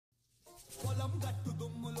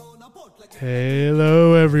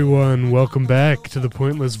Hello, everyone. Welcome back to the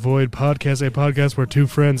Pointless Void podcast, a podcast where two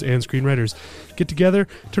friends and screenwriters get together,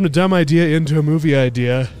 turn a dumb idea into a movie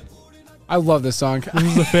idea. I love this song. This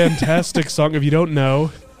is a fantastic song. If you don't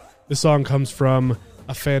know, this song comes from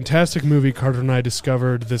a fantastic movie Carter and I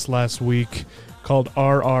discovered this last week called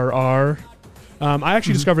RRR. I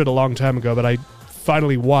actually discovered it a long time ago, but I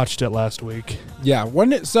finally watched it last week. Yeah.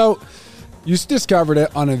 So you discovered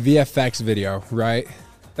it on a VFX video, right?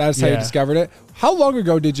 That's how you discovered it. How long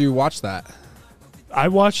ago did you watch that? I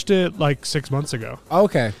watched it like 6 months ago.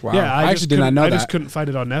 Okay. Wow. Yeah, I actually did not know that. I just couldn't find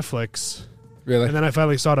it on Netflix. Really? And then I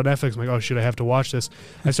finally saw it on Netflix. I'm like, oh, shit, I have to watch this.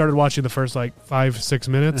 I started watching the first like 5-6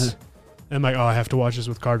 minutes. And I'm like, oh, I have to watch this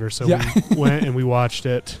with Carter. So we went and we watched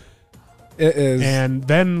it. It is. And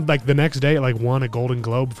then like the next day, it like won a Golden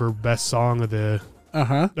Globe for best song of the,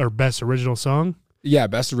 or best original song. Yeah,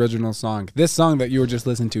 best original song. This song that you were just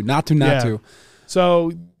listening to. Not to.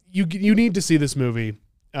 So you need to see this movie.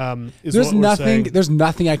 There's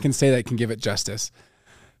nothing I can say that can give it justice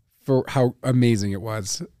for how amazing it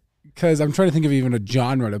was. Because I'm trying to think of even a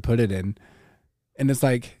genre to put it in. And it's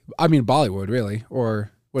like, I mean, Bollywood, really.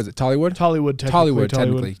 Or was it Tollywood? Tollywood,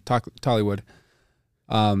 technically. Tollywood.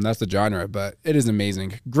 That's the genre, but it is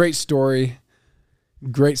amazing. Great story,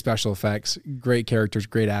 great special effects, great characters,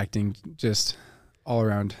 great acting, just all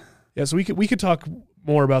around. Yeah, so we could talk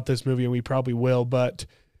more about this movie, and we probably will, but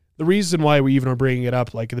the reason why we even are bringing it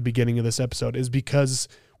up like at the beginning of this episode is because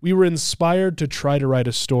we were inspired to try to write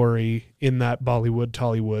a story in that Bollywood,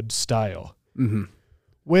 Tollywood style,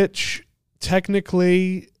 which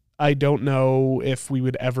technically I don't know if we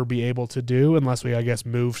would ever be able to do unless we, I guess,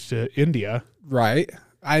 moved to India. Right.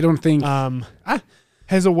 I don't think...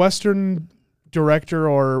 Has a Western director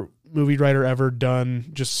or movie writer ever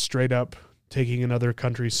done just straight up taking another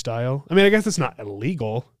country's style? I mean, I guess it's not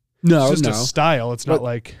illegal. No, it's just a style. It's not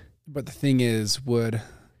like... But the thing is, would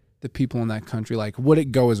the people in that country, like, would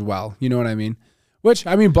it go as well? You know what I mean? Which,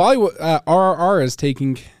 I mean, Bollywood, RRR is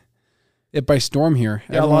taking it by storm here.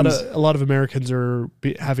 Yeah, a lot of Americans are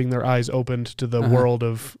having their eyes opened to the world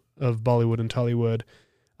of Bollywood and Tollywood.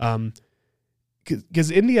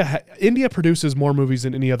 Because India produces more movies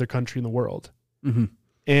than any other country in the world.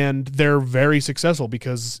 And they're very successful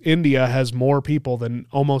because India has more people than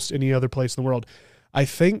almost any other place in the world. I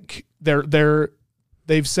think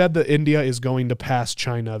they've said that India is going to pass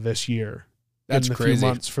China this year. That's in a crazy. few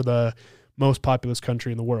months for the most populous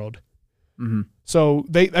country in the world. So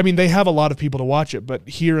they have a lot of people to watch it, but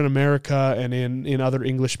here in America and in other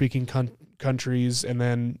English speaking countries, and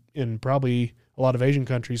then in probably a lot of Asian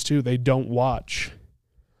countries too, they don't watch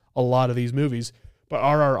a lot of these movies. But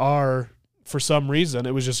RRR, for some reason,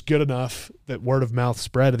 it was just good enough that word of mouth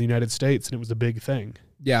spread in the United States, and it was a big thing.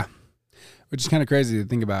 Yeah, which is kind of crazy to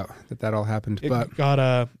think about that all happened.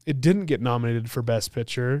 It didn't get nominated for Best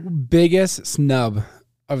Picture. Biggest snub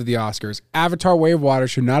of the Oscars. Avatar: Way of Water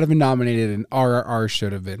should not have been nominated, and RRR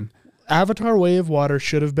should have been. Avatar: Way of Water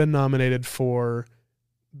should have been nominated for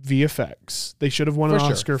VFX. They should have won an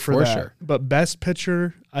Oscar for that. Sure. But Best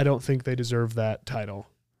Picture, I don't think they deserve that title.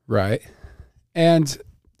 Right. And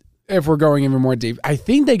if we're going even more deep, I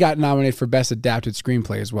think they got nominated for Best Adapted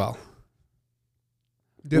Screenplay as well.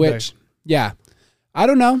 Did they? Yeah. I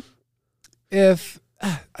don't know if...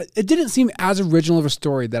 it didn't seem as original of a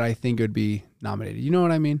story that I think it would be nominated. You know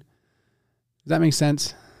what I mean? Does that make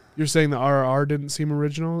sense? You're saying the RRR didn't seem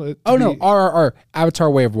original? No, RRR, Avatar: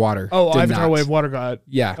 Way of Water. Oh, Avatar: Way of Water got...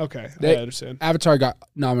 Yeah. Okay, I understand. Avatar got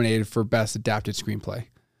nominated for Best Adapted Screenplay.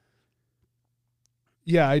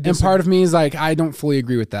 Yeah, I disagree. And part of me is like, I don't fully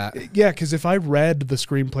agree with that. Yeah, because if I read the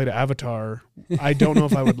screenplay to Avatar, I don't know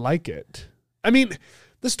if I would like it. I mean,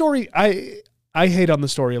 the story, I hate on the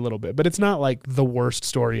story a little bit, but it's not like the worst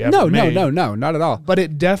story ever made. No, not at all. But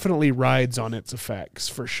it definitely rides on its effects,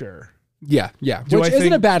 for sure. Yeah. Which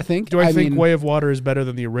isn't a bad thing. Do I think Way of Water is better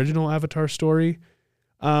than the original Avatar story?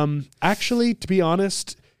 Actually, to be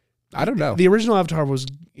honest, I don't know. The original Avatar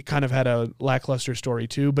kind of had a lackluster story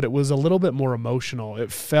too, but it was a little bit more emotional.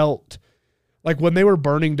 It felt like when they were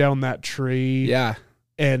burning down that tree,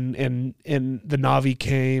 and the Na'vi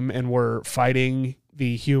came and were fighting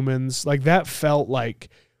the humans, like that felt like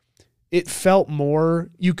it felt more.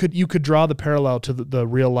 You could draw the parallel to the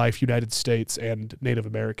real life United States and Native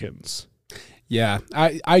Americans. Yeah,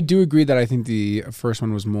 I do agree that I think the first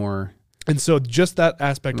one was more. And so just that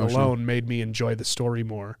aspect alone made me enjoy the story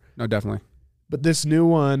more. No, definitely. But this new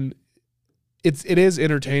one, it is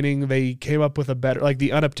entertaining. They came up with a better, like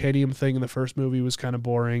the unobtainium thing in the first movie was kind of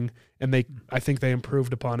boring, and I think they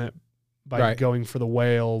improved upon it by going for the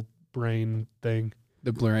whale brain thing.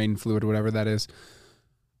 The brain fluid, whatever that is.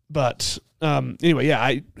 But anyway, yeah,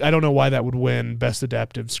 I don't know why that would win Best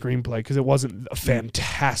Adaptive Screenplay, because it wasn't a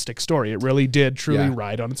fantastic story. It really did truly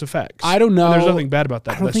ride on its effects. I don't know. And there's nothing bad about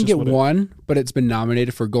that. I don't think it won, but it's been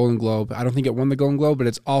nominated for Golden Globe. I don't think it won the Golden Globe, but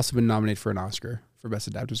it's also been nominated for an Oscar for Best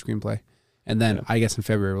Adaptive Screenplay. And then I guess in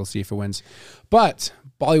February we'll see if it wins. But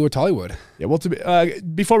Bollywood, Tollywood. Yeah, well,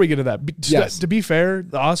 before we get to that, to be fair,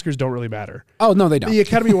 the Oscars don't really matter. Oh, no, they don't. The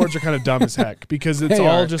Academy Awards are kind of dumb as heck, because it's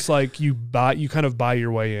all just like you kind of buy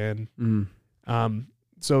your way in.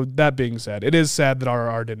 So that being said, it is sad that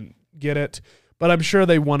RRR didn't get it, but I'm sure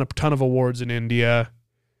they won a ton of awards in India.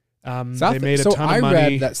 They made a ton of money. I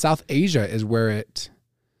read that South Asia is where it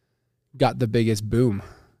got the biggest boom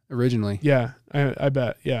originally. Yeah, I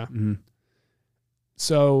bet. Yeah.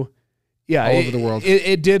 So, yeah, all over the world.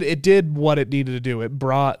 It did what it needed to do. It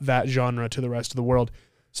brought that genre to the rest of the world.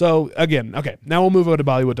 So again, okay, now we'll move over to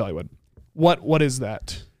Bollywood, Tollywood. What is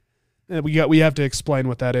that? We have to explain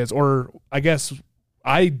what that is, or I guess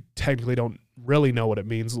I technically don't really know what it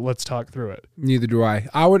means. Let's talk through it. Neither do I.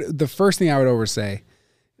 The first thing I would oversay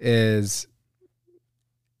is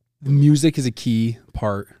music is a key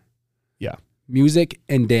part. Yeah, music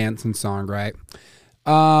and dance and song, right?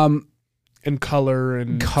 And color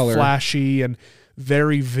and flashy and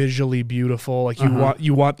very visually beautiful. Like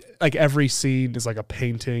you want like every scene is like a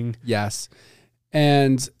painting. Yes.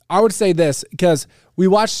 And I would say this, because we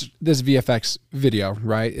watched this VFX video,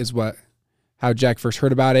 right? Is how Jack first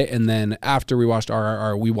heard about it. And then after we watched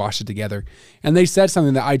RRR, we watched it together. And they said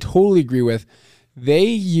something that I totally agree with. They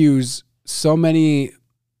use so many,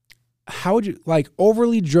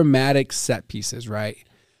 overly dramatic set pieces, right?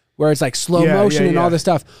 Where it's like slow motion and all this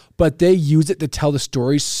stuff, but they use it to tell the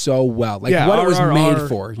story so well. Like what it was made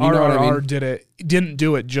for. You know what I mean? Didn't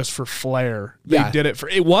do it just for flair. They did it for,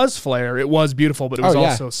 it was flair, it was beautiful, but it was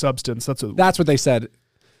also substance. That's what they said.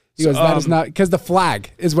 He goes, that is not, because the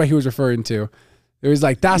flag is what he was referring to. It was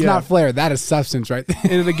like, that's not flair, that is substance, right?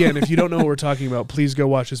 And again, if you don't know what we're talking about, please go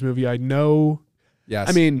watch this movie. I know. Yes.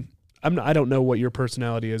 I mean, I don't know what your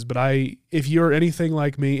personality is, but if you're anything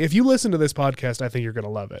like me, if you listen to this podcast, I think you're going to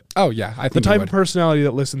love it. Oh yeah. I think the type of personality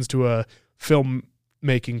that listens to a film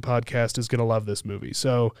making podcast is going to love this movie.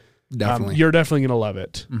 So definitely, you're definitely going to love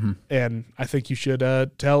it. And I think you should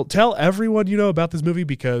tell everyone you know about this movie,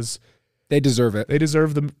 because they deserve it. They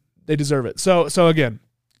deserve it. So again,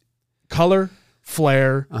 color,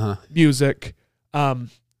 flair, music,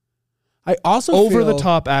 I also over the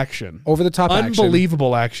top action.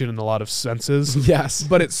 Unbelievable action in a lot of senses. Yes.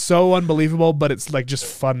 But it's so unbelievable, but it's like just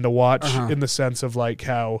fun to watch in the sense of like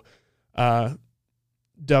how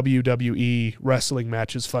WWE wrestling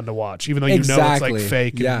match is fun to watch, even though you know it's like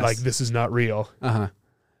fake and like this is not real.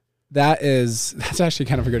 That's actually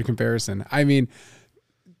kind of a good comparison. I mean,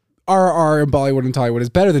 RR and Bollywood and Tollywood is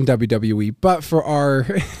better than WWE, but for our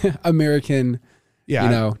American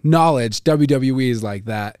knowledge, WWE is like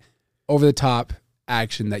that over the top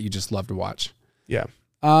action that you just love to watch. Yeah.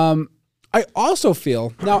 I also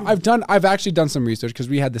feel now I've actually done some research, because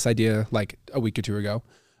we had this idea like a week or two ago.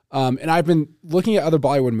 And I've been looking at other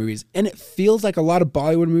Bollywood movies, and it feels like a lot of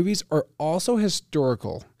Bollywood movies are also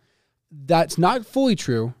historical. That's not fully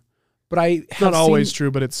true, but I have not always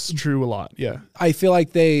true, but it's true a lot. Yeah. I feel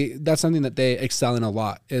like that's something that they excel in a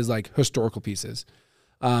lot, is like historical pieces.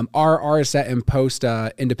 RR is set in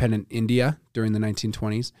post-independent India during the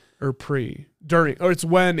 1920s. Or it's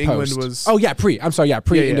when England was... Oh, yeah,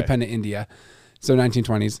 pre-independent India. So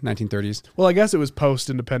 1920s, 1930s. Well, I guess it was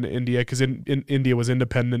post-independent India, because in India was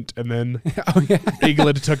independent, and then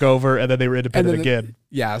England took over, and then they were independent again.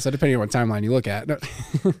 Yeah, so depending on what timeline you look at.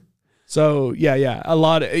 So, yeah, a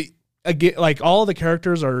lot... Again, like all the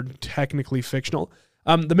characters are technically fictional.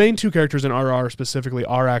 The main two characters in RR specifically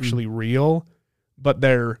are actually real, but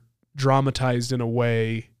they're dramatized in a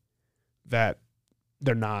way that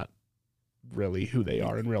they're not really who they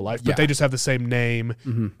are in real life, but they just have the same name,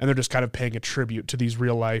 and they're just kind of paying a tribute to these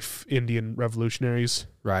real life Indian revolutionaries.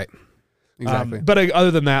 Right. Exactly. But other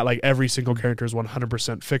than that, like every single character is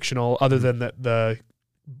 100% fictional, other than that the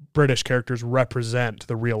British characters represent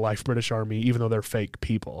the real life British Army, even though they're fake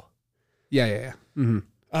people. Yeah.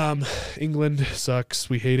 England sucks.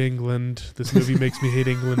 We hate England. This movie makes me hate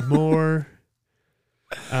England more.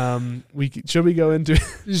 Should we go into?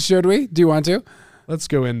 Should we? Do you want to? Let's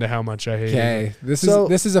go into how much I hate. Okay, this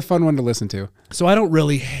is a fun one to listen to. So I don't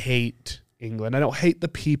really hate England. I don't hate the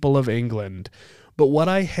people of England, but what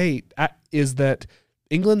I hate is that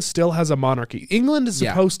England still has a monarchy. England is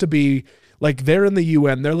supposed to be like, they're in the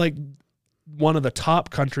UN. They're like one of the top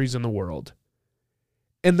countries in the world,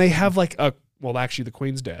 and they have like well, actually, the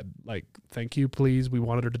Queen's dead. Like, thank you, please. We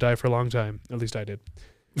wanted her to die for a long time. At least I did.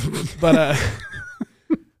 But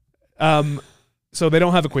So they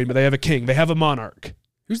don't have a queen, but they have a king. They have a monarch.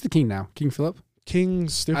 Who's the king now? King Philip? King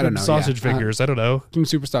Stupid Sausage Fingers. I don't know. King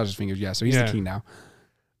Super Sausage Fingers. Yeah, so he's the king now.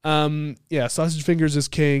 Sausage Fingers is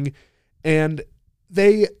king, and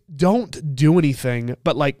they don't do anything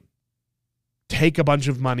but like take a bunch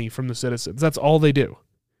of money from the citizens. That's all they do.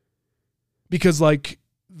 Because like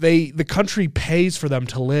the country pays for them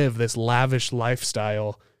to live this lavish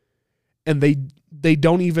lifestyle, and they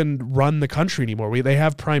don't even run the country anymore. They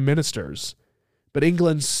have prime ministers, but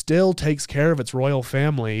England still takes care of its royal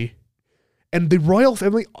family. And the royal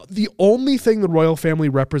family, the only thing the royal family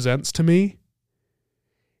represents to me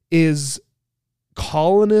is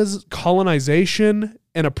colonization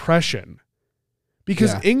and oppression.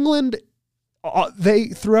 Because England, they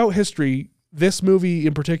throughout history, this movie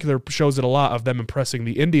in particular shows it a lot of them oppressing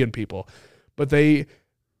the Indian people. But they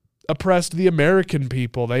oppressed the American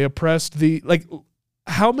people. They oppressed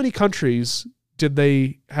how many countries did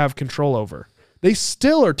they have control over? They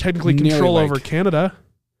still are technically control over Canada.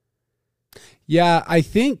 Yeah, I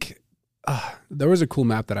think there was a cool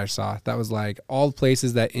map that I saw that was like all the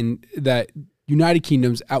places that United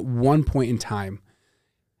Kingdoms at one point in time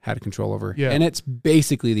had control over. Yeah. And it's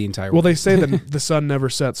basically the entire world. Well, they say that the sun never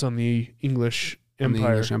sets on the English Empire. On the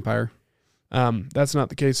English Empire. That's not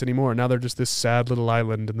the case anymore. Now they're just this sad little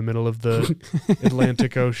island in the middle of the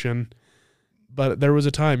Atlantic Ocean. But there was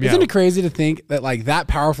a time, Isn't it crazy to think that like that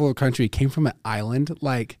powerful a country came from an island?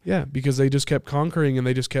 Like, yeah, because they just kept conquering and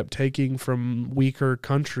they just kept taking from weaker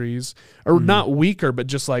countries, or not weaker, but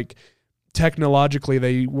just like technologically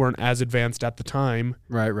they weren't as advanced at the time.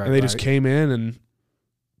 Right. And they just came in and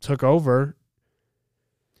took over.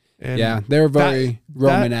 And yeah, they were very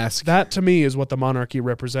Romanesque. That to me is what the monarchy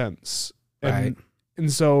represents. Right.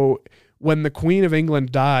 And so when the Queen of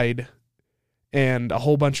England died and a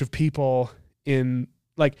whole bunch of people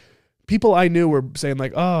people I knew were saying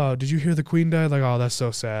like, oh, did you hear the Queen died? Like, oh, that's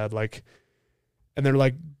so sad. Like, and they're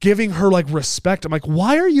like giving her like respect. I'm like,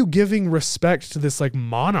 why are you giving respect to this like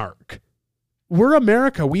monarch? We're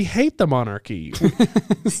America. We hate the monarchy.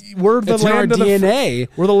 We're the land of the DNA.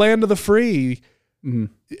 We're the land of the free. Mm-hmm.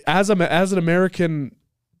 As an American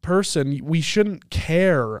person, we shouldn't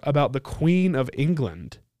care about the Queen of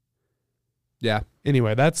England. Yeah.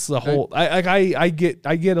 Anyway, that's the whole. I get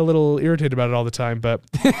a little irritated about it all the time, but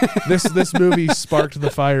this movie sparked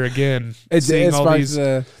the fire again. Seeing all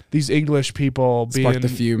these English people being the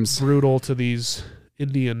fumes. Brutal to these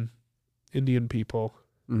Indian people.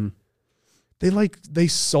 Mm. They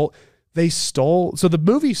stole. So the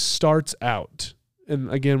movie starts out,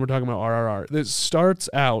 and again we're talking about RRR. It starts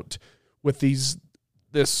out with this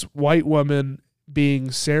white woman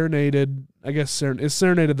being serenaded. I guess is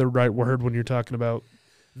serenaded the right word when you're talking about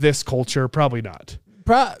this culture? Probably not.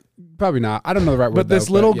 Probably not. I don't know the right word. But this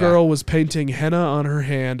little girl was painting henna on her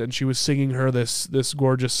hand, and she was singing her this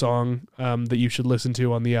gorgeous song that you should listen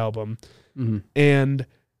to on the album. Mm-hmm. And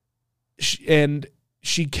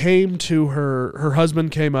she came to her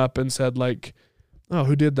husband came up and said like, oh,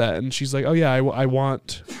 who did that? And she's like, oh yeah, I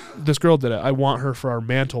want this girl did it. I want her for our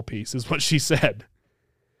mantelpiece is what she said.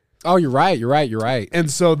 Oh, you're right.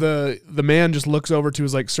 And so the man just looks over to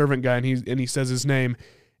his like servant guy and he says his name,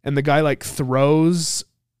 and the guy like throws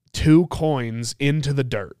 2 coins into the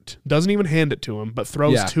dirt. Doesn't even hand it to him, but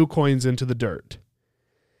throws 2 coins into the dirt.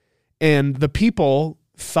 And the people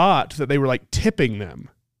thought that they were like tipping them.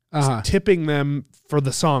 Tipping them for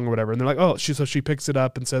the song or whatever. And they're like, oh, so she picks it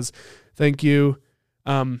up and says, thank you.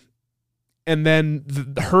 And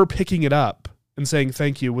then her picking it up and saying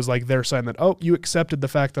thank you was like their sign that, oh, you accepted the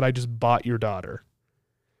fact that I just bought your daughter.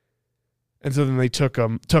 And so then they took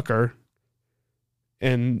her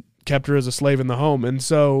and kept her as a slave in the home. And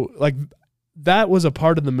so like that was a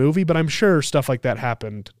part of the movie, but I'm sure stuff like that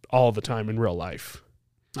happened all the time in real life.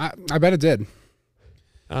 I bet it did.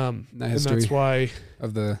 And that's why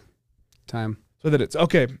of the time. So that it's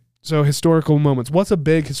okay. So historical moments. What's a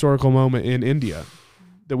big historical moment in India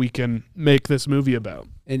that we can make this movie about?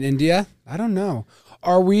 In India? I don't know.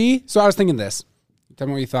 So I was thinking this. Tell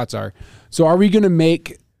me what your thoughts are. So are we going to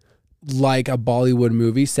make like a Bollywood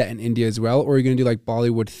movie set in India as well? Or are you going to do like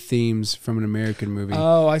Bollywood themes from an American movie?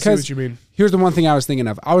 Oh, I see what you mean. Here's the one thing I was thinking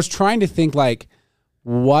of. I was trying to think like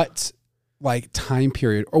what like time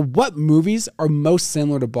period or what movies are most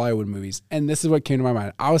similar to Bollywood movies. And this is what came to my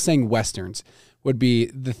mind. I was saying Westerns would be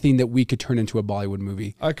the thing that we could turn into a Bollywood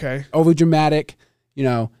movie. Okay. Overly dramatic,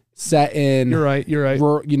 set in. You're right.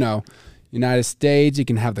 United States. You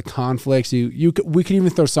can have the conflicts. We could even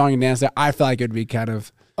throw song and dance there. I feel like it would be kind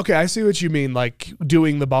of. Okay, I see what you mean. Like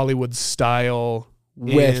doing the Bollywood style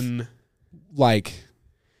with like.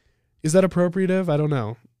 Is that appropriative? I don't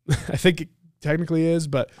know. I think technically is,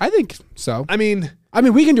 but I think so. I mean,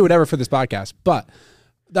 we can do whatever for this podcast, but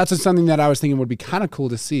that's just something that I was thinking would be kind of cool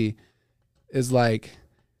to see is like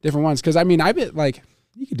different ones. Because I bet like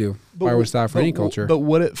you could do Bollywood style for any culture. But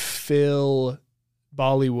would it fill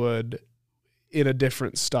Bollywood in a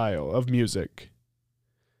different style of music?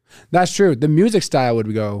 That's true. The music style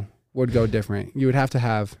would go different. You would have to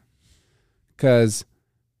have, because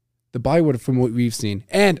the Bollywood from what we've seen.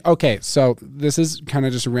 And okay, so this is kind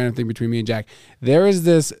of just a random thing between me and Jack. There is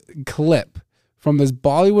this clip from this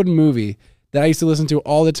Bollywood movie that I used to listen to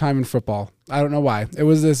all the time in football. I don't know why. It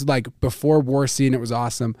was this like before war scene. It was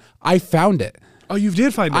awesome. I found it. Oh, you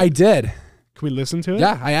did find it? I did. Can we listen to it?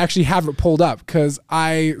 Yeah, I actually have it pulled up because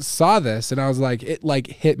I saw this and I was like, it like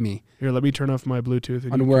hit me. Here, let me turn off my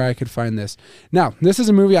Bluetooth. On where I could find this. Now, this is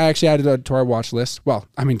a movie I actually added to our watch list. Well,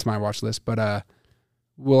 I mean to my watch list, but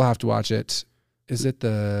we'll have to watch it. Is it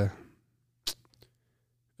the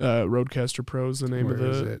Rodecaster Pro is the name of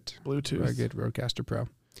the Bluetooth? Rugged Rodecaster Pro.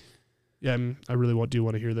 Yeah, I really do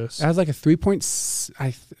want to hear this. It has like a 3. I want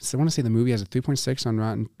to say the movie has a 3.6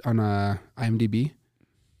 on IMDb.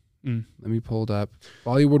 Let me pull it up.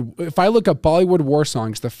 Bollywood. If I look up Bollywood war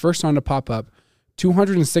songs, the first song to pop up,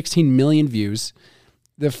 216 million views.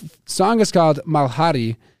 The song is called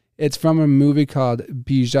Malhari. It's from a movie called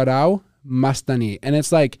Bijarao Mastani, and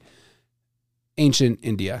it's like ancient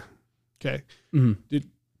India. Okay. Mm-hmm.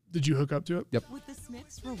 Did you hook up to it? Yep. With the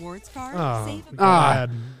Smiths rewards card,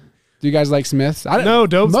 God. Do you guys like Smiths? No,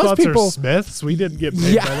 don't sponsor Smiths. We didn't get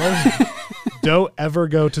paid by them. Don't ever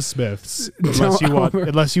go to Smiths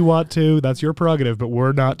unless you want to. That's your prerogative, but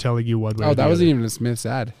we're not telling you one way. Oh, that wasn't even a Smiths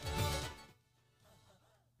ad.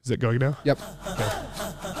 Is it going now? Yep.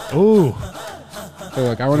 Okay. Ooh. So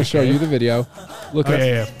look, I want to show you the video. Look at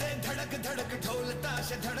yeah.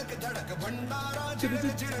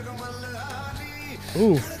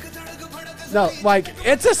 Ooh. No, like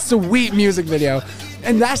it's a sweet music video.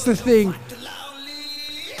 And that's the thing.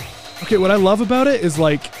 Okay, what I love about it is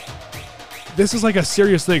like this is like a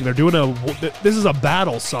serious thing. They're doing this is a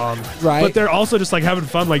battle song, right? But they're also just like having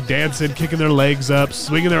fun, like dancing, kicking their legs up,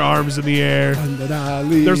 swinging their arms in the air.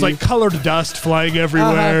 There's like colored dust flying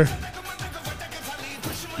everywhere.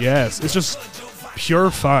 Yes, it's just pure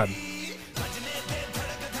fun.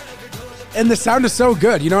 And the sound is so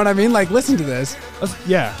good. You know what I mean? Like, listen to this.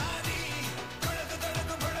 Yeah.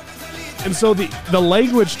 And so the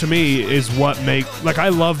language to me is what I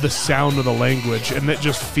love the sound of the language, and it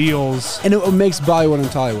just feels... And it makes Bollywood and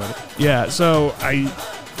Tollywood. Yeah, so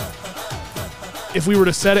if we were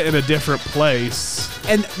to set it in a different place...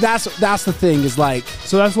 And that's the thing is like...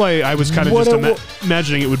 So that's why I was kind of just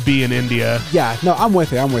imagining it would be in India. Yeah, no, I'm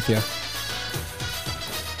with you.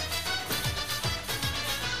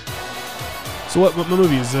 So what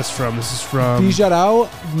movie is this from? This is from... Bijarao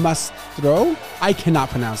Mastro? I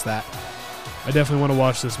cannot pronounce that. I definitely want to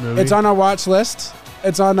watch this movie. It's on our watch list.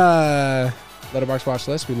 It's on Letterboxd watch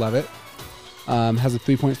list. We love it. Has a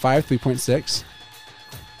 3.5, 3.6.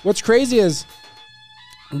 What's crazy is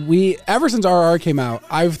ever since RR came out,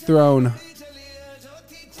 I now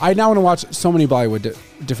want to watch so many Bollywood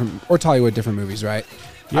different or Tollywood different movies, right?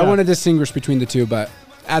 Yeah. I want to distinguish between the two, but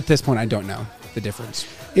at this point, I don't know the difference.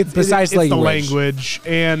 Besides it's the language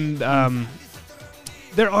and...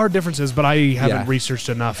 there are differences, but I haven't researched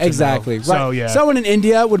enough to exactly. know. Right. So, yeah. Someone in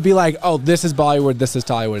India would be like, oh, this is Bollywood, this is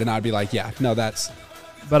Tollywood. And I'd be like, yeah, no, that's...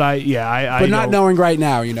 But I not knowing right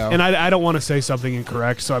now, you know. And I don't want to say something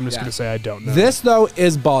incorrect, so I'm just going to say I don't know. This, though,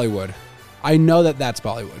 is Bollywood. I know that that's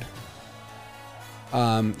Bollywood.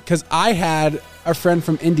 Because I had a friend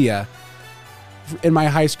from India in my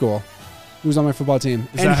high school who was on my football team.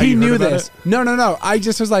 And he knew this. No. I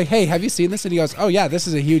just was like, hey, have you seen this? And he goes, oh, yeah, this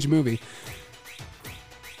is a huge movie.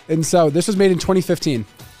 And so this was made in 2015.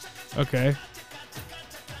 Okay.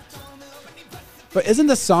 But isn't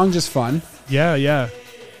the song just fun? Yeah.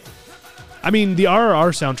 I mean, the RRR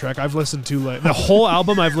soundtrack I've listened to, like the whole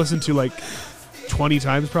album I've listened to like 20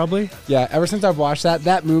 times probably. Yeah, ever since I've watched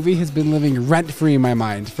that movie has been living rent-free in my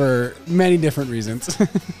mind for many different reasons.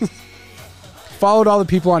 Followed all the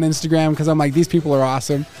people on Instagram because I'm like, these people are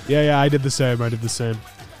awesome. Yeah, I did the same.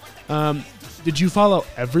 Did you follow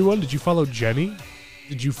everyone? Did you follow Jenny?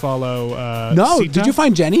 Did you follow No, Sita? Did you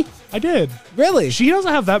find Jenny? I did. Really? She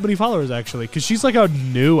doesn't have that many followers, actually, because she's like a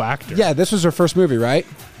new actor. Yeah, this was her first movie, right?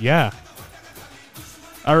 Yeah.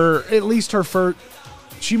 Or at least her first...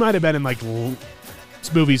 She might have been in, like,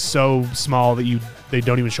 movies so small that they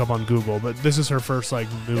don't even show up on Google, but this is her first, like,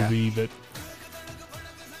 movie that...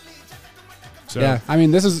 So. Yeah, I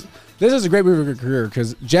mean, this is a great movie for her career,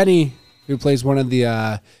 because Jenny, who plays one of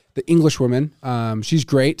the English women, she's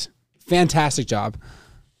great. Fantastic job.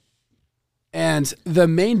 And the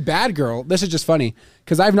main bad girl, this is just funny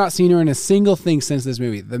because I've not seen her in a single thing since this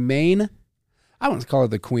movie. The main, I want to call her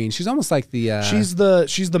the queen. She's almost like the she's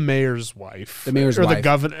the mayor's wife. The mayor's or wife. The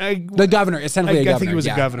governor. The governor, essentially a governor. I think he was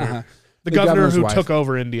a governor. Uh-huh. The governor who wife. took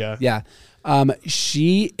over India. Yeah.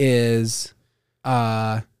 She is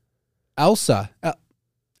Elsa.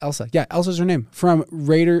 Elsa. Yeah, Elsa's her name. From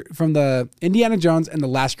the Indiana Jones and the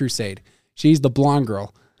Last Crusade. She's the blonde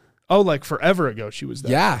girl. Oh, like forever ago she was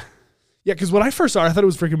there. Yeah. Yeah, because when I first saw her, I thought it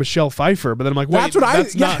was freaking Michelle Pfeiffer. But then I'm like, wait,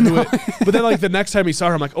 that's not who it. But then like the next time we saw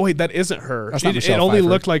her, I'm like, oh wait, that isn't her. That's not Michelle It only Pfeiffer.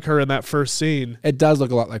 looked like her in that first scene. It does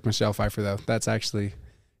look a lot like Michelle Pfeiffer, though. That's actually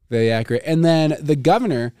very accurate. And then the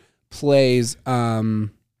governor plays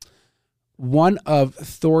one of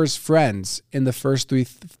Thor's friends in the first three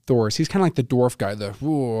Thors. He's kind of like the dwarf guy,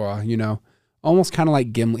 almost kind of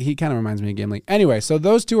like Gimli. He kind of reminds me of Gimli. Anyway, so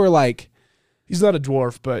those two are like. He's not a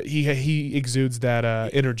dwarf, but he exudes that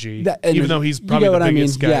energy, even though he's probably the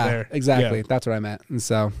biggest guy there. Exactly. Yeah. That's what I meant. And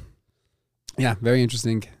so, yeah, very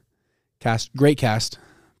interesting cast. Great cast.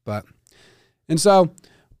 And so,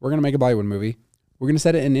 we're going to make a Bollywood movie. We're going to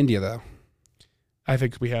set it in India, though. I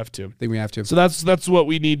think we have to. So that's what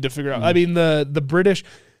we need to figure out. Mm-hmm. I mean,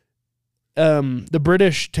 the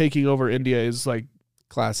British taking over India is like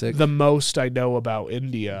classic. The most I know about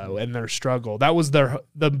India and their struggle. That was the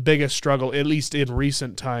biggest struggle, at least in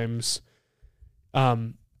recent times.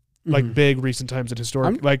 Like big recent times in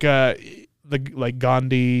historic, like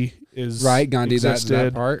Gandhi is right. Gandhi existed.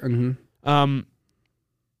 that part. Mm-hmm.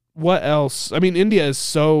 What else? I mean, India is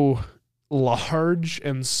so large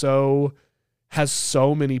and has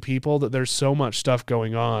so many people that there's so much stuff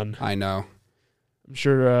going on. I know. I'm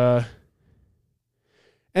sure.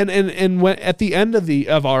 And when at the end of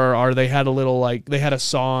RRR, they had a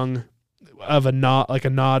song of a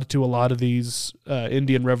nod to a lot of these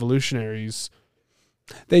Indian revolutionaries.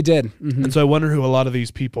 They did. Mm-hmm. And so I wonder who a lot of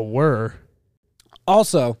these people were.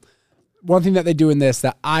 Also, one thing that they do in this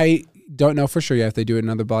that I don't know for sure yet if they do it in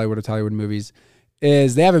other Bollywood or Tollywood movies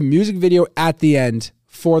is they have a music video at the end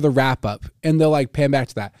for the wrap up, and they'll like pan back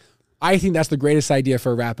to that. I think that's the greatest idea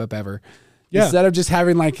for a wrap up ever. Yeah. Instead of just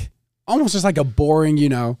having like almost just like a boring,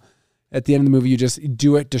 at the end of the movie, you just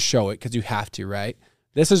do it to show it because you have to, right?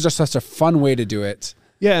 This is just such a fun way to do it.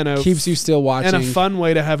 Yeah, and keeps you still watching, and a fun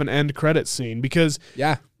way to have an end credit scene because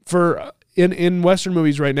for in Western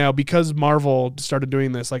movies right now, because Marvel started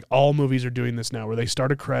doing this, like all movies are doing this now, where they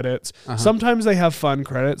start a credits. Uh-huh. Sometimes they have fun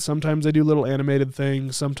credits, sometimes they do little animated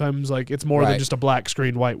things, sometimes like it's more than just a black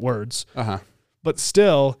screen, white words. Uh-huh. But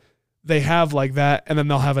still, they have like that, and then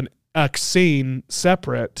they'll have a scene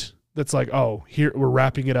separate that's like, oh, here we're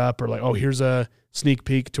wrapping it up, or like, oh, here's a sneak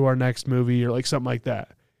peek to our next movie, or like something like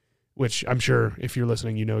that. Which I'm sure if you're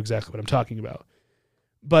listening, you know exactly what I'm talking about.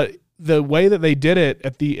 But the way that they did it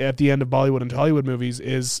at the end of Bollywood and Tollywood movies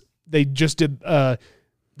is they just did the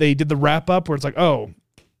wrap up where it's like, oh,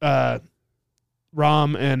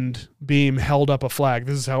 Ram and Beam held up a flag.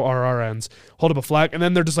 This is how RR ends. Hold up a flag, and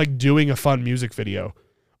then they're just like doing a fun music video,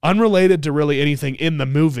 unrelated to really anything in the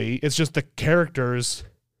movie. It's just the characters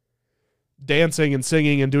dancing and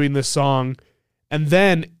singing and doing this song, and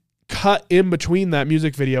then cut in between that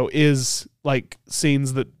music video is like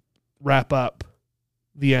scenes that wrap up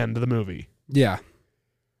the end of the movie. Yeah.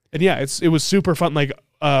 And yeah, it was super fun. Like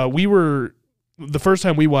the first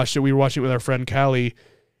time we watched it, we were watching it with our friend Callie,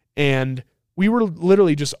 and we were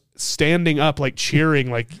literally just standing up, like cheering,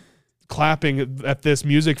 like clapping at this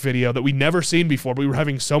music video that we never seen before, but we were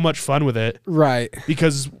having so much fun with it. Right.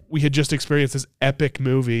 Because we had just experienced this epic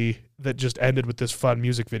movie that just ended with this fun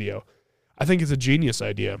music video. I think it's a genius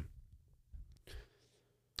idea.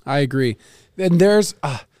 I agree. And there's,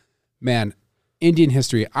 Indian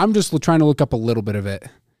history. I'm just trying to look up a little bit of it.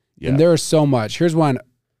 Yeah. And there is so much. Here's one.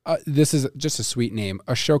 This is just a sweet name.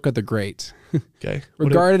 Ashoka the Great. Okay.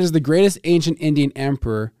 Regarded as the greatest ancient Indian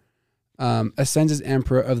emperor, ascends as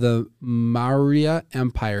emperor of the Maurya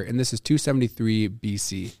Empire. And this is 273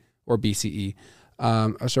 BC or BCE.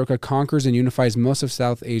 Ashoka conquers and unifies most of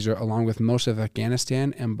South Asia along with most of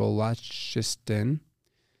Afghanistan and Balochistan.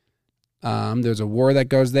 There's a war that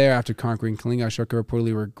goes there. After conquering Kalinga, Ashoka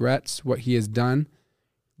reportedly regrets what he has done,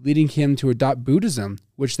 leading him to adopt Buddhism,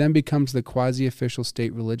 which then becomes the quasi-official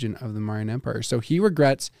state religion of the Mauryan Empire. So he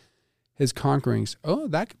regrets his conquerings. Oh,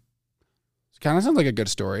 that kind of sounds like a good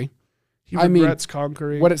story. He regrets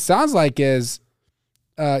conquering. What it sounds like is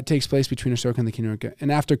it takes place between Ashoka and the kingdom.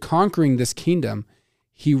 And after conquering this kingdom,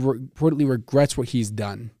 he reportedly regrets what he's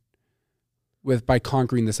done by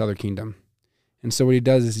conquering this other kingdom. And so what he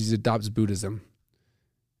does is he adopts Buddhism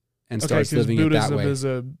and starts living it that way.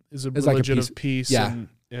 Buddhism is a religion of peace. Yeah.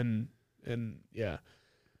 And yeah.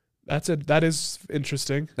 That is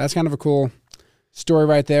interesting. That's kind of a cool story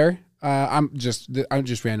right there. I just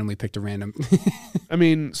randomly picked a random. I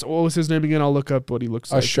mean, so what was his name again? I'll look up what he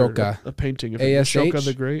looks like. Ashoka. A painting of him. ASH? Ashoka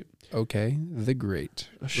the Great. Okay, the Great.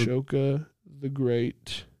 Ashoka the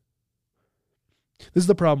Great. This is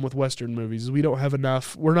the problem with Western movies. Is we don't have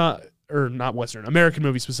enough. We're not, or not Western, American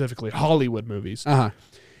movies specifically, Hollywood movies.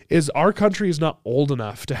 Is our country is not old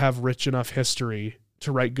enough to have rich enough history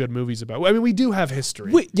to write good movies about. I mean, we do have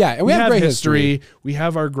history. We have great history. We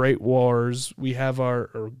have our great wars. We have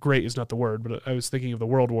or great is not the word, but I was thinking of the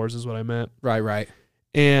world wars is what I meant. Right.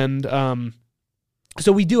 And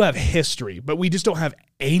so we do have history, but we just don't have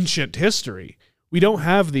ancient history. We don't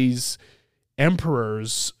have these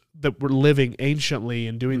emperors that were living anciently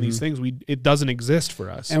and doing these things. It doesn't exist for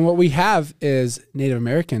us. And what we have is Native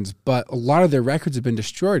Americans, but a lot of their records have been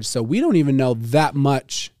destroyed, so we don't even know that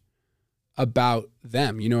much about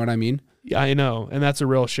them. You know what I mean? Yeah, I know. And that's a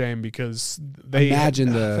real shame because they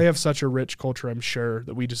have such a rich culture, I'm sure,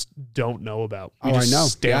 that we just don't know about. We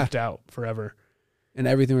just stamped out forever. And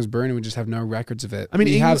everything was burned and we just have no records of it. I mean,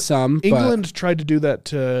 we have some. England tried to do that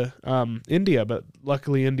to India, but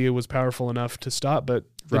luckily India was powerful enough to stop. But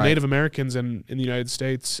the Native Americans in the United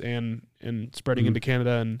States and spreading into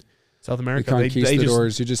Canada and South America, they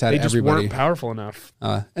just weren't powerful enough.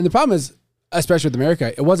 And the problem is, especially with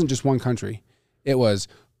America, it wasn't just one country. It was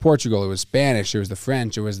Portugal, it was Spanish, it was the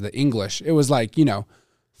French, it was the English. It was like, 4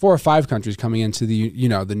 or 5 countries coming into the,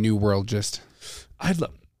 the new world just.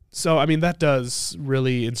 So, I mean, that does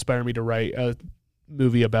really inspire me to write a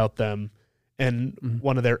movie about them and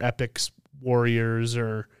one of their epic warriors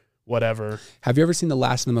or whatever. Have you ever seen The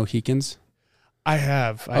Last of the Mohicans? I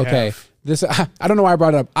have. This, I don't know why I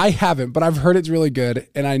brought it up. I haven't, but I've heard it's really good.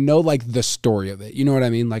 And I know like the story of it. You know what I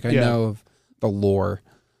mean? Like I know of the lore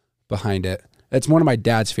behind it. It's one of my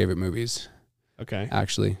dad's favorite movies. Okay.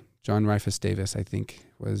 Actually, John Rhys Davis, I think,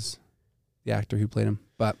 was the actor who played him.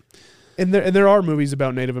 But and there are movies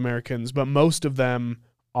about Native Americans, but most of them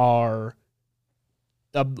are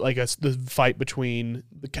the fight between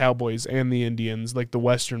the cowboys and the Indians, like the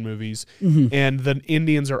Western movies. And the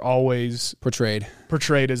Indians are always portrayed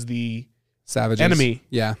as the savages, enemy.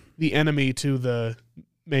 Yeah, the enemy to the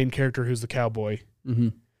main character, who's the cowboy.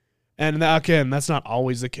 And again, that's not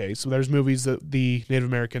always the case. So there's movies that the Native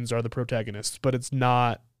Americans are the protagonists, but it's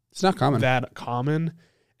not common. That common,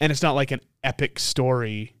 and it's not like an epic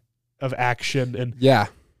story of action. And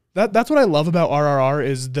that's what I love about RRR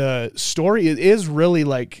is the story. It is really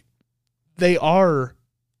like they are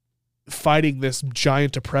fighting this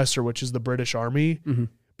giant oppressor, which is the British Army.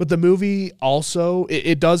 But the movie also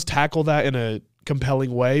it does tackle that in a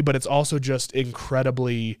compelling way, but it's also just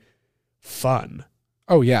incredibly fun.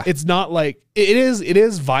 Oh yeah. It's not like it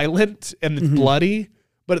is violent and it's bloody,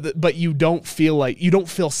 but you don't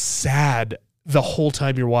feel sad the whole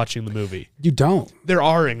time you're watching the movie. You don't. There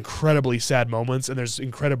are incredibly sad moments and there's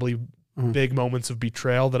incredibly big moments of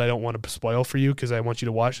betrayal that I don't want to spoil for you because I want you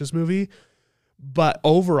to watch this movie. But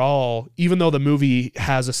overall, even though the movie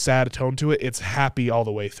has a sad tone to it, it's happy all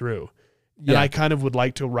the way through. Yeah. And I kind of would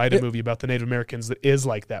like to write a movie about the Native Americans that is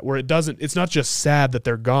like that, where it's not just sad that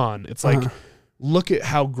they're gone. It's like, look at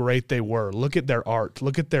how great they were. Look at their art.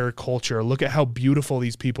 Look at their culture. Look at how beautiful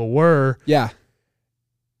these people were. Yeah.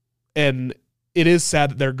 And it is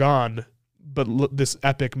sad that they're gone, but this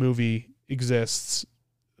epic movie exists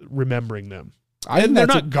remembering them. And they're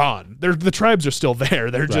not gone. The tribes are still there.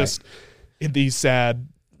 They're just in these sad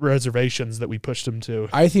reservations that we pushed them to.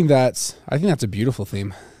 I think that's a beautiful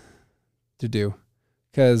theme to do,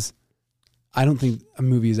 because I don't think a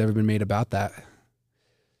movie has ever been made about that.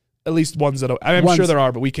 At least ones that I'm sure there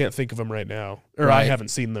are, but we can't think of them right now, or I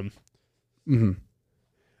haven't seen them.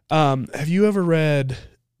 Have you ever read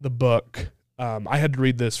the book? I had to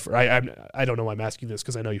read this for. I don't know why I'm asking this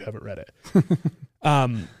because I know you haven't read it.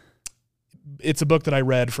 It's a book that I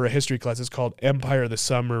read for a history class. It's called Empire of the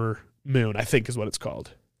Summer Moon, I think is what it's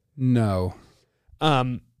called. No.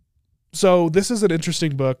 So this is an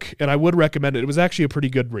interesting book, and I would recommend it. It was actually a pretty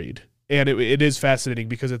good read, and it is fascinating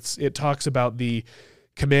because it talks about the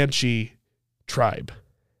Comanche tribe.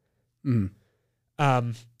 And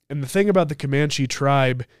the thing about the Comanche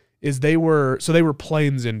tribe is they were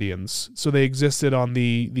plains Indians. So they existed on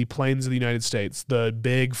the plains of the United States, the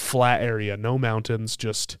big flat area, no mountains,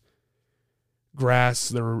 just grass.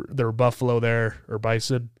 There were buffalo there, or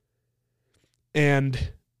bison.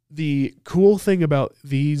 And the cool thing about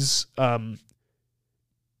these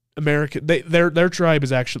American, their tribe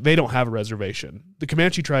is actually, they don't have a reservation. The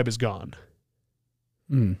Comanche tribe is gone.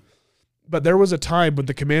 But there was a time when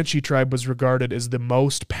the Comanche tribe was regarded as the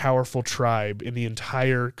most powerful tribe in the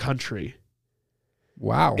entire country.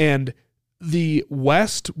 Wow. And the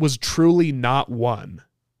West was truly not won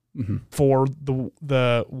for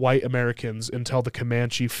the white Americans until the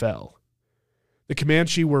Comanche fell. The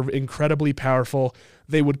Comanche were incredibly powerful.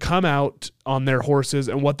 They would come out on their horses,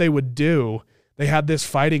 and what they would do, they had this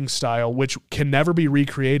fighting style which can never be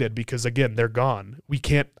recreated because, again, they're gone. We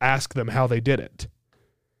can't ask them how they did it.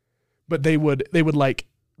 But they would like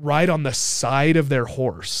ride on the side of their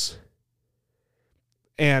horse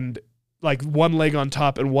and like one leg on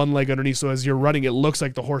top and one leg underneath. So as you're running, it looks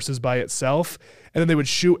like the horse is by itself. And then they would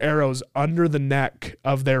shoot arrows under the neck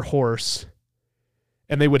of their horse,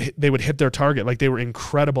 and they would hit their target. Like, they were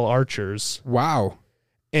incredible archers. Wow.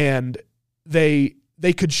 And they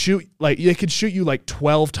could shoot you like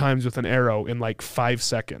 12 times with an arrow in like 5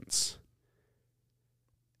 seconds.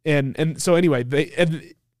 And so anyway,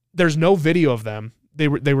 there's no video of them. They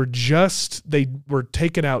were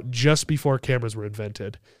taken out just before cameras were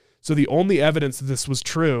invented. So the only evidence that this was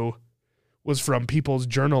true was from people's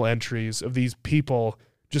journal entries of these people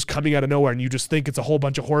just coming out of nowhere, and you just think it's a whole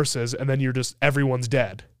bunch of horses, and then everyone's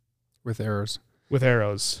dead. With arrows.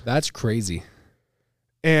 That's crazy.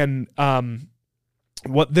 And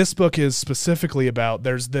what this book is specifically about,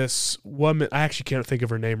 there's this woman, I actually can't think of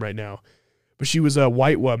her name right now, but she was a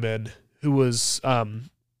white woman who was,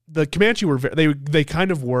 the Comanche they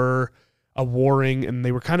kind of were a warring, and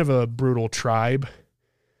they were kind of a brutal tribe.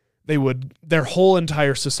 Their whole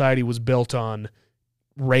entire society was built on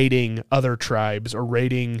raiding other tribes or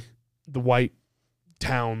raiding the white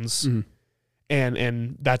towns.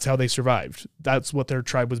 And that's how they survived. That's what their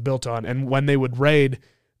tribe was built on. And when they would raid,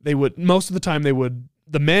 most of the time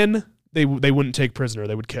the men wouldn't take prisoner,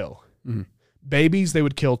 they would kill. Babies they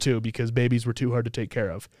would kill too, because babies were too hard to take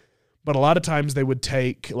care of. But a lot of times they would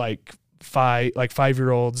take like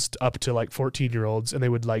 5-year-olds up to like 14-year-olds, and they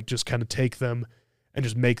would like just kind of take them and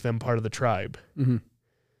just make them part of the tribe.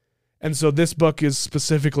 And so this book is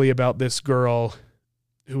specifically about this girl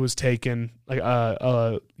who was taken, like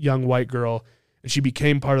a young white girl, and she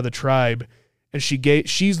became part of the tribe. And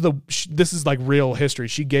this is like real history.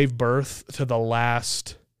 She gave birth to the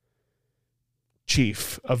last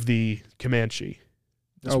chief of the Comanche,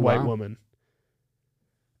 this white woman.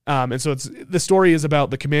 And so the story is about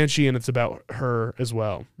the Comanche, and it's about her as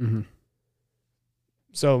well.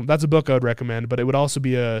 So that's a book I would recommend, but it would also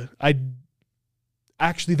be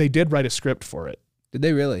actually, they did write a script for it. Did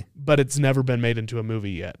they really? But it's never been made into a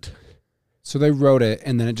movie yet. So they wrote it,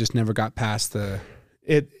 and then it just never got past the...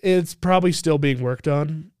 It's probably still being worked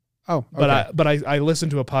on. Oh, okay. But I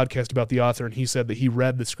listened to a podcast about the author, and he said that he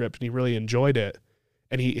read the script and he really enjoyed it,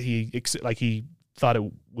 and he thought it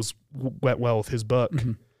went well with his book,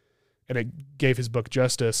 and it gave his book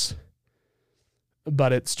justice.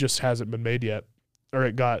 But it just hasn't been made yet, or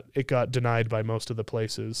it got denied by most of the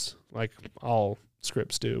places, like all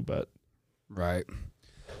scripts do. But right.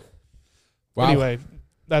 Wow. Anyway,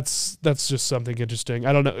 that's just something interesting.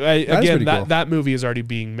 I don't know. Cool. That movie is already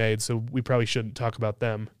being made, so we probably shouldn't talk about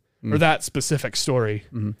them or that specific story.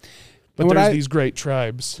 But there's these great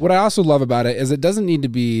tribes. What I also love about it is it doesn't need to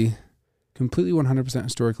be completely 100%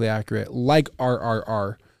 historically accurate, like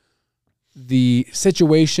RRR. The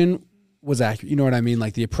situation was accurate. You know what I mean?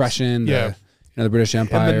 Like the oppression, the British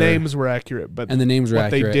Empire. And the names were accurate, but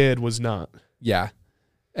what they did was not. Yeah.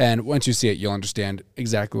 And once you see it, you'll understand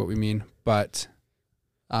exactly what we mean. But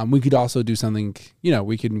we could also do something,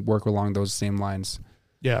 we can work along those same lines.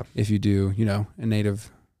 Yeah. If you do, a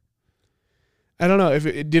native. I don't know.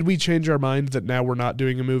 Did we change our mind that now we're not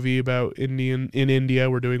doing a movie about in India?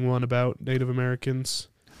 We're doing one about Native Americans.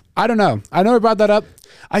 I don't know. I know I brought that up.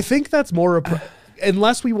 I think that's more,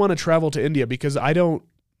 unless we want to travel to India, because I don't,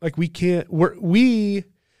 like, we can't,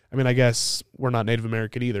 I guess we're not Native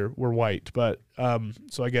American either. We're white, but,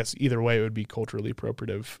 so I guess either way it would be culturally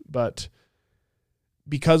appropriative. But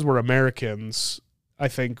because we're Americans, I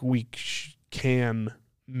think we can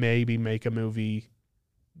maybe make a movie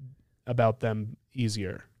about them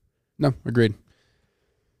easier. No, agreed.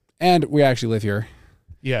 And we actually live here.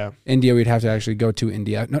 Yeah. India, we'd have to actually go to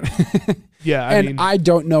India. No. Yeah. I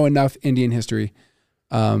don't know enough Indian history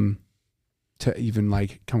to even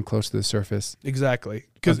like come close to the surface. Exactly.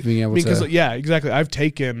 Yeah, exactly. I've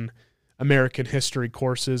taken American history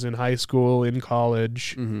courses in high school, in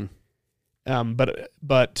college.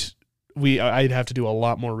 But I'd have to do a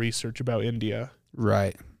lot more research about India.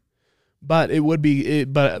 Right. But it would be,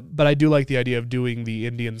 but I do like the idea of doing the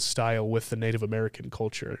Indian style with the Native American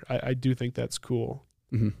culture. I do think that's cool.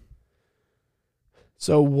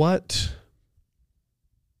 So what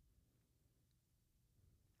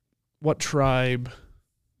tribes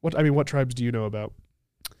do you know about?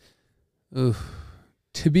 Ooh,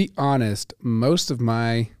 To be honest, most of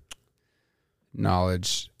my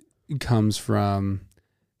knowledge comes from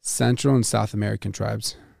Central and South American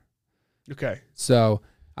tribes. Okay. So,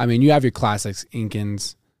 I mean, you have your classics,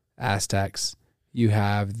 Incans, Aztecs. You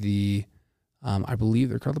have the, I believe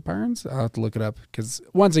they're called the Pyrans. I'll have to look it up because,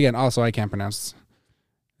 once again, also I can't pronounce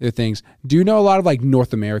their things. Do you know a lot of like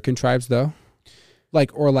North American tribes though?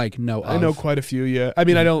 Like, or like no? I know quite a few. Yeah. I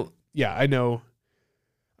mean, I don't. Yeah, I know.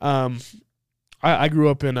 I grew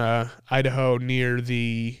up in Idaho near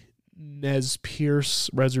the Nez Perce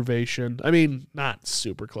Reservation. I mean, not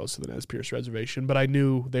super close to the Nez Perce Reservation, but I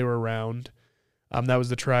knew they were around. That was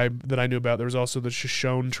the tribe that I knew about. There was also the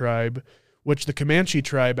Shoshone tribe, which the Comanche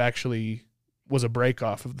tribe actually was a break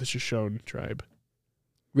off of the Shoshone tribe.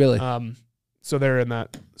 Really? So they're in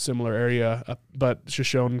that similar area, but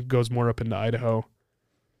Shoshone goes more up into Idaho.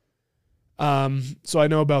 So I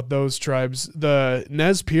know about those tribes. The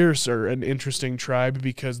Nez Perce are an interesting tribe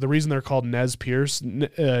because the reason they're called Nez Perce,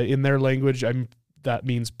 in their language, that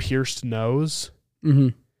means pierced nose. Mm-hmm.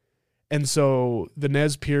 And so the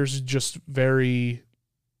Nez Perce just very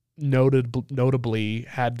notably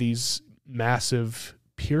had these massive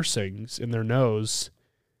piercings in their nose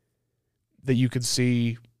that you could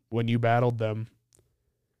see when you battled them.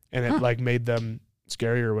 And it like made them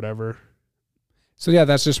scary or whatever. So yeah,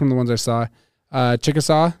 that's just one of the ones I saw.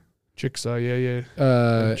 Chickasaw. Chickasaw,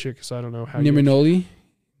 yeah. Chickasaw, I don't know how. Niminoli.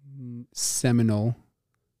 Seminole.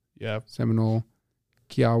 Yeah. Seminole.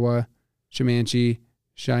 Kiowa. Comanche.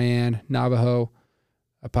 Cheyenne. Navajo.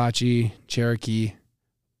 Apache. Cherokee.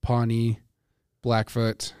 Pawnee.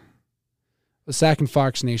 Blackfoot. The Sac and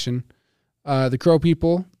Fox Nation. The Crow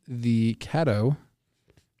people. The Caddo.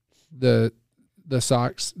 The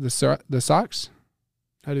Sox. The Sox?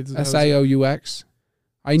 How did Sioux?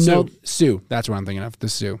 I know Sioux. That's what I'm thinking of. The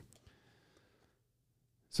Sioux.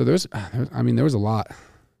 So there was a lot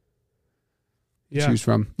to choose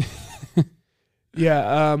from.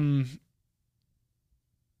 Yeah.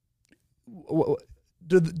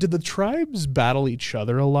 Did the tribes battle each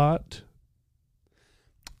other a lot?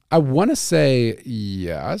 I want to say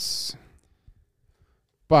yes,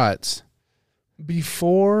 but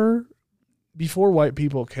before white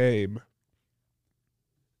people came,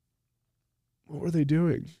 what were they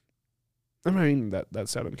doing? I mean, that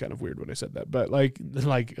sounded kind of weird when I said that, but like,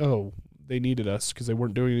 oh, they needed us because they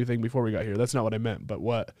weren't doing anything before we got here. That's not what I meant, but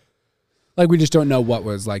what? Like, we just don't know what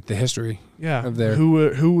was like the history. Yeah, of their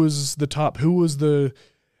who was the top? Who was the?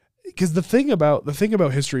 Because the thing about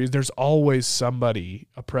history is there's always somebody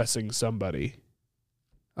oppressing somebody.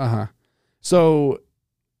 So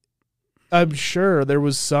I'm sure there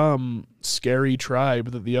was some scary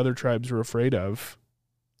tribe that the other tribes were afraid of.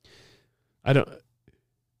 I don't.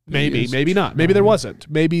 Maybe not. Maybe there wasn't.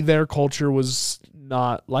 Maybe their culture was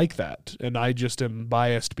not like that, and I just am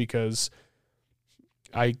biased because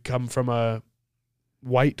I come from a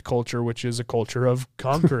white culture, which is a culture of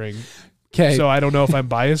conquering. Okay. So I don't know if I'm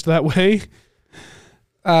biased that way.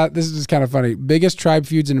 This is just kind of funny. Biggest tribe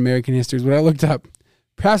feuds in American history is what I looked up.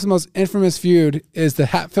 Perhaps the most infamous feud is the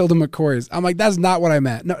Hatfield and McCoys. I'm like, that's not what I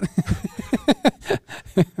meant. No.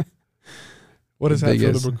 What is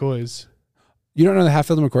Hatfield and McCoys? You don't know the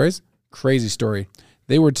Hatfield and McCoys? Crazy story.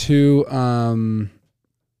 They were two. Oh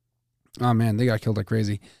man, they got killed like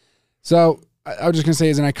crazy. So I was just gonna say,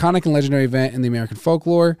 it's an iconic and legendary event in the American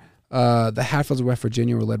folklore. The Hatfields of West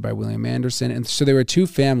Virginia were led by William Anderson, and so there were two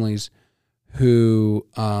families who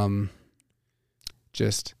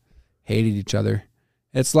just hated each other.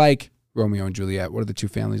 It's like Romeo and Juliet. What are the two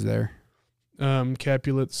families there?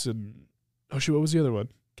 Capulets and what was the other one?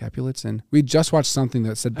 Capulets, and we just watched something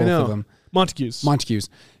that said both of them. Montagues.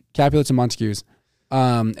 Capulets and Montagues.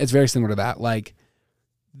 It's very similar to that. Like,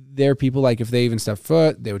 they're people, like, if they even step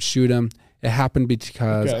foot, they would shoot them. It happened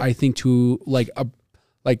because I think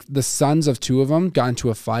the sons of two of them got into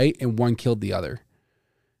a fight and one killed the other.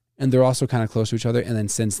 And they're also kind of close to each other. And then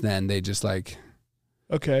since then, they just like,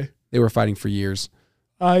 they were fighting for years.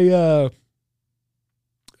 When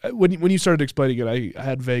you started explaining it, I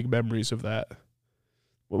had vague memories of that.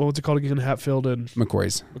 What was it called again? Hatfield and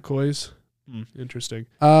McCoys. Interesting.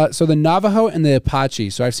 So the Navajo and the Apache,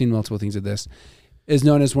 so I've seen multiple things of this, is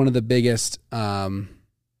known as one of the biggest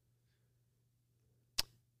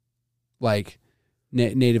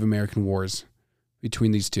Native American wars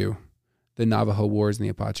between these two. The Navajo Wars and the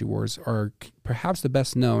Apache Wars are perhaps the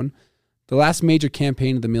best known. The last major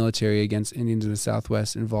campaign of the military against Indians in the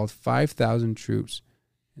Southwest involved 5,000 troops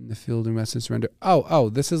in the field and Western surrender. Oh,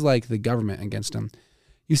 this is like the government against them.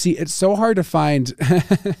 You see, it's so hard to find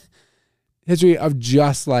history of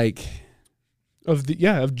just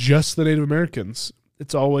just the Native Americans.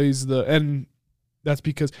 It's always and that's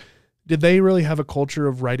because did they really have a culture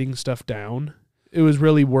of writing stuff down? It was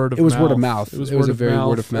really word of mouth. It was word of mouth. It was a very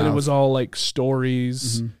word of mouth. And it was all like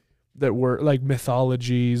stories that were like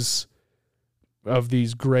mythologies of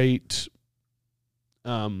these great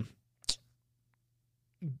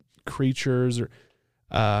creatures or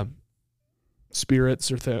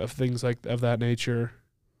spirits or things like of that nature.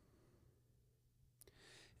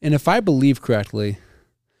 And if I believe correctly,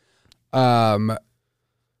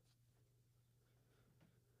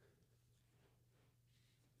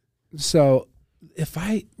 so if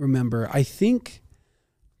I remember, I think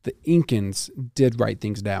the Incans did write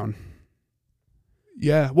things down.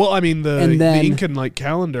 Yeah. Well, I mean, the Incan like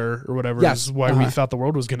calendar or whatever is why we thought the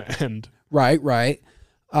world was going to end. Right.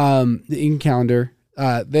 The Incan calendar,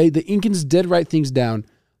 the Incans did write things down,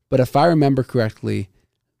 but if I remember correctly,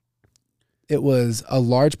 it was a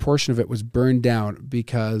large portion of it was burned down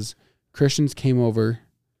because Christians came over,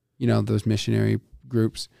 those missionary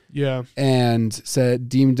groups. Yeah. And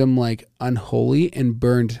deemed them like unholy and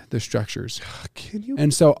burned the structures.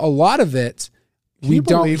 And so a lot of it we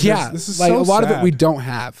don't. Yeah. This is like so a lot sad. of it we don't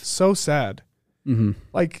have. So sad. Mm-hmm.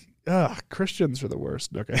 Like, Christians are the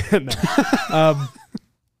worst. Okay. No.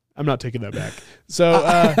 I'm not taking that back.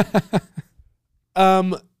 So,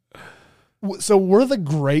 so we're the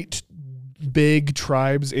great big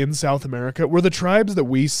tribes in South America. We're the tribes that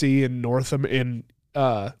we see in the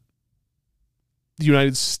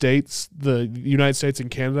United States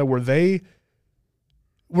and Canada. Were they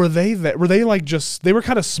like just, they were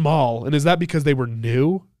kind of small, and is that because they were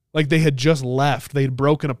new? Like they had just left, they had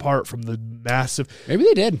broken apart from the massive. Maybe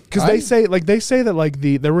they did, because they say that like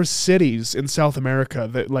there were cities in South America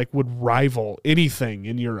that like would rival anything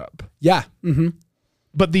in Europe. Yeah, mm-hmm.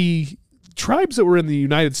 But the tribes that were in the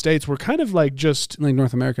United States were kind of like just like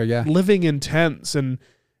North America, yeah, living in tents, and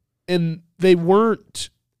they weren't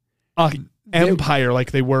empire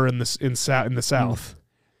like they were in the South.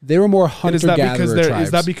 They were more hunter-gatherer tribes.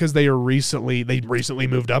 Is that because they recently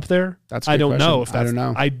moved up there? That's a good question. I don't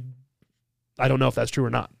know. I don't know if that's true or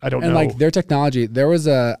not. I don't know. And like their technology,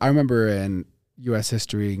 I remember in U.S.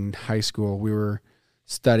 history in high school, we were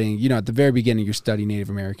studying, at the very beginning, you study Native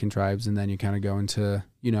American tribes, and then you kind of go into,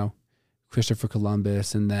 Christopher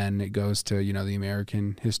Columbus, and then it goes to, the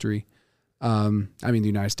American history. The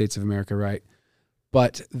United States of America, right?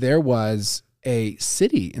 But there was a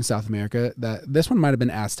city in South America that this one might have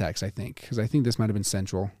been Aztecs, I think, because I think this might have been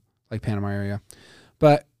central, like Panama area.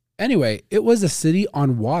 But anyway, it was a city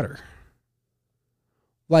on water.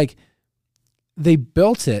 Like they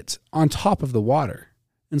built it on top of the water.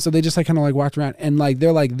 And so they just like kind of like walked around, and like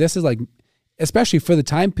they're like, this is like, especially for the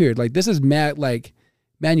time period, like this is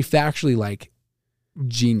manufacturally like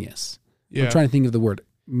genius. Yeah. I'm trying to think of the word.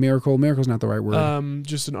 Miracle. Miracle's not the right word.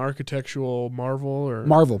 Just an architectural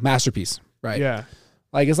marvel masterpiece. Right. Yeah.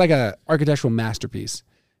 Like it's like a architectural masterpiece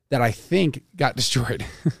that I think got destroyed.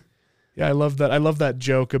 Yeah, I love that. I love that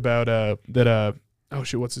joke about that oh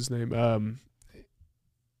shit, what's his name? Dang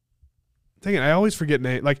it, I always forget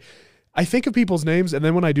name. Like I think of people's names, and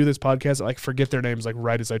then when I do this podcast, I like forget their names like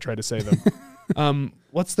right as I try to say them.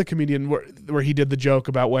 What's the comedian where he did the joke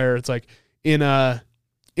about where it's like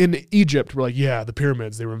in Egypt, we're like, yeah, the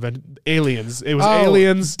pyramids, they were invented. Aliens. It was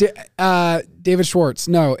aliens. David Schwartz.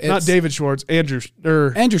 No, it's not David Schwartz. Andrew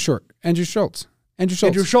Schultz. Andrew Schultz.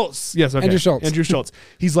 Andrew Schultz. Yes, okay. Andrew Schultz. Andrew Schultz.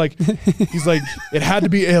 He's like, it had to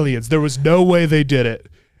be aliens. There was no way they did it.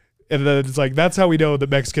 And then it's like, that's how we know that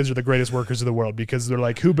Mexicans are the greatest workers of the world, because they're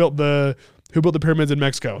like, who built the pyramids in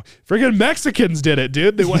Mexico? Friggin' Mexicans did it,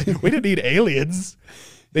 dude. We didn't need aliens.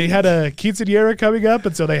 They had a quinceañera coming up,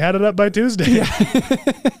 and so they had it up by Tuesday. Yeah.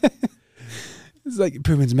 It's like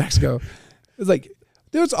pyramids in Mexico. It's like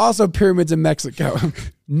there's also pyramids in Mexico.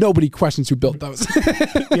 Nobody questions who built those.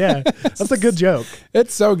 Yeah, that's a good joke.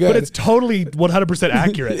 It's so good, but it's totally 100%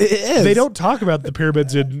 accurate. It is. They don't talk about the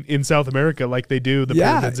pyramids in South America like they do the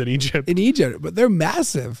pyramids in Egypt. In Egypt, but they're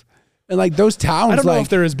massive. And like those towns, I don't know if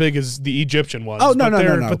they're as big as the Egyptian ones. Oh no,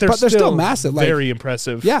 but they're still massive. Very like,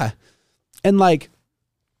 impressive. Yeah, and like.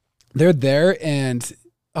 They're there, and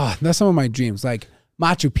that's some of my dreams. Like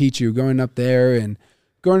Machu Picchu, going up there and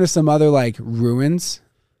going to some other like ruins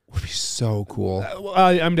would be so cool.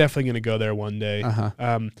 I'm definitely going to go there one day.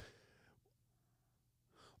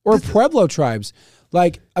 Or Pueblo tribes.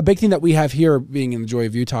 Like a big thing that we have here being in the Joy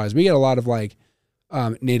of Utah is we get a lot of like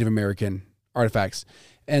Native American artifacts.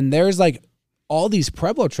 And there's like all these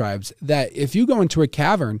Pueblo tribes that if you go into a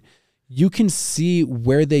cavern, you can see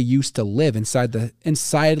where they used to live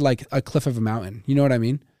inside like a cliff of a mountain. You know what I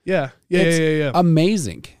mean? Yeah. It's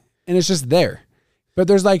amazing. And it's just there. But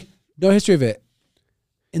there's like no history of it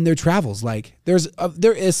in their travels. Like there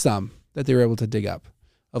is some, that they were able to dig up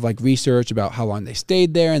of like research about how long they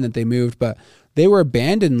stayed there and that they moved. But they were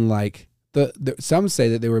abandoned like some say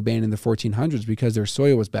that they were abandoned in the 1400s because their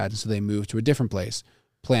soil was bad. And so they moved to a different place,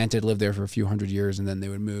 planted, lived there for a few hundred years, and then they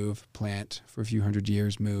would move, plant for a few hundred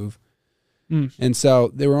years, move. And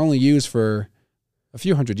so they were only used for a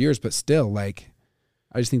few hundred years, but still, like,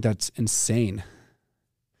 I just think that's insane.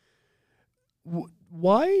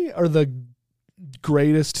 Why are the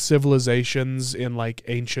greatest civilizations in like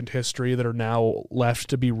ancient history that are now left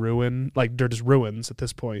to be ruined, like they're just ruins at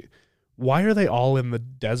this point, why are they all in the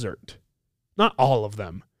desert? Not all of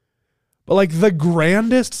them, but like the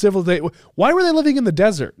grandest civilization. Why were they living in the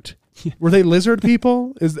desert? Were they lizard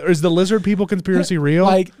people? Is the lizard people conspiracy real?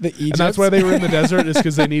 Like the Egypts? And that's why they were in the desert, is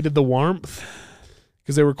because they needed the warmth,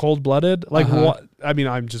 because they were cold-blooded. Like what? I mean,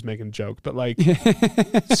 I'm just making a joke, but like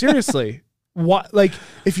seriously, what? Like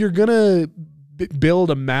if you're gonna build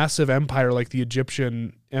a massive empire like the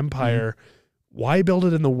Egyptian empire, why build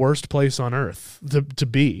it in the worst place on earth to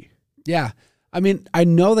be? Yeah, I mean, I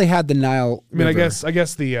know they had the Nile. I mean, River. I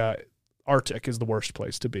guess the Arctic is the worst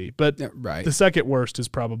place to be, but the second worst is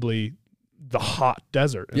probably the hot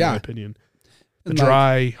desert, in my opinion. The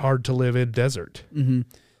dry, hard to live in desert. Did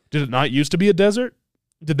it not used to be a desert?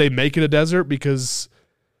 Did they make it a desert because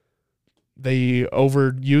they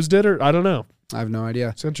overused it, or I don't know. I have no idea.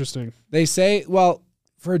 It's interesting. They say, well,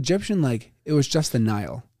 for Egyptian, like it was just the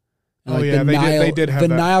Nile. And, like, they did have the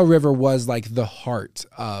that. Nile River was like the heart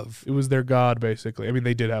of. It was their god, basically. I mean,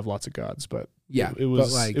 they did have lots of gods, but it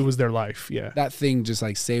was like, it was their life. Yeah, that thing just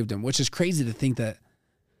like saved them, which is crazy to think that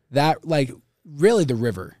like really the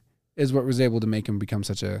river is what was able to make them become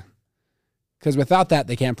such a. Because without that,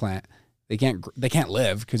 they can't plant, they can't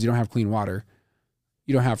live because you don't have clean water,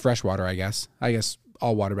 you don't have fresh water. I guess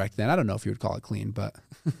all water back then. I don't know if you would call it clean, but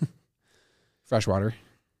fresh water.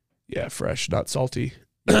 Yeah, fresh, not salty.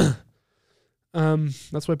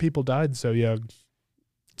 That's why people died so young.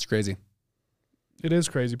 It's crazy. It is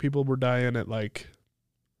crazy. People were dying at like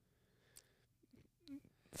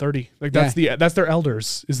 30. Like that's their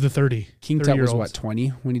elders is the 30. King Tut was what, 20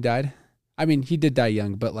 when he died? I mean, he did die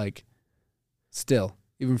young, but like still,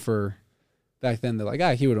 even for back then, they're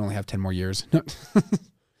like, he would only have 10 more years.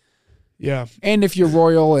 Yeah. And if you're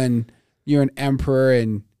royal and you're an emperor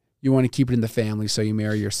and you want to keep it in the family, so you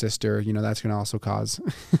marry your sister, you know, that's going to also cause.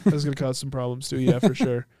 That's going to cause some problems too. Yeah, for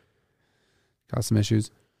sure. Cause some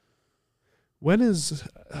issues. What is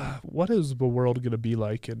the world going to be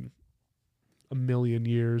like in a million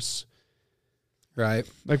years? Right.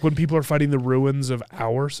 Like when people are fighting the ruins of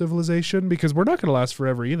our civilization, because we're not going to last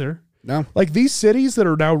forever either. No. Like these cities that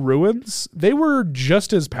are now ruins, they were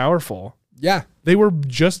just as powerful. Yeah. They were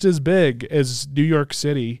just as big as New York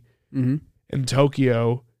City and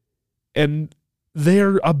Tokyo, and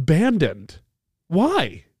they're abandoned.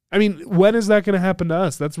 Why? I mean, when is that going to happen to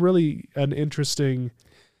us? That's really an interesting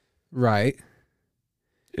thing.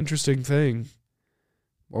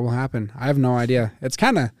 What will happen? I have no idea. It's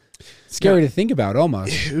kind of scary to think about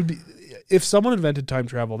almost. It would be, if someone invented time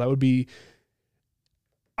travel, that would be...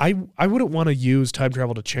 I wouldn't want to use time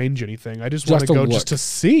travel to change anything. I just want to go just to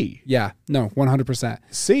see. Yeah, no, 100%.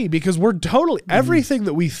 See, because we're totally... Everything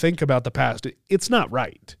that we think about the past, it's not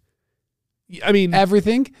right. I mean...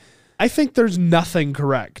 Everything? I think there's nothing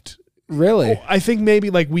correct. Really? I think maybe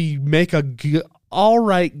like we make a all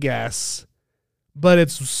right guess, but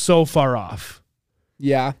it's so far off.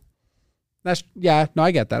 Yeah. No,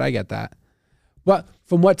 I get that. But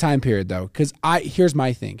from what time period though? Because here's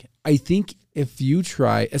my thing. I think if you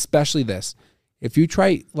try, especially this, if you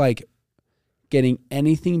try like getting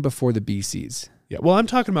anything before the BCs. Yeah, well, I'm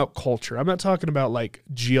talking about culture. I'm not talking about like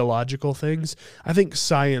geological things. I think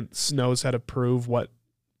science knows how to prove what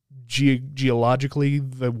geologically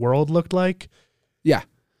the world looked like. Yeah.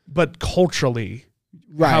 But culturally,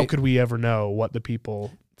 how could we ever know what the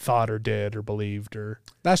people thought or did or believed or...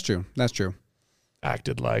 That's true.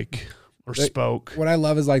 Acted like or spoke. What I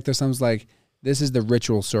love is like there's some like, this is the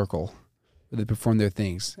ritual circle where they perform their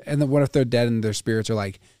things. And then what if they're dead and their spirits are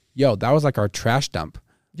like, yo, that was like our trash dump.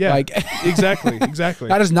 Yeah, like exactly.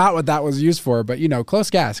 That is not what that was used for, but you know, close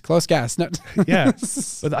gas. No. Yeah,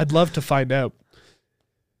 but I'd love to find out.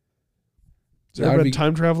 Has there ever been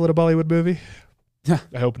time travel in a Bollywood movie?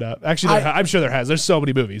 I hope not. Actually, I'm sure there has. There's so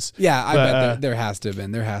many movies. Yeah, I bet there has to have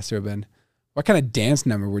been. There has to have been. What kind of dance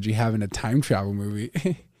number would you have in a time travel movie?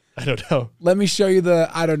 I don't know. Let me show you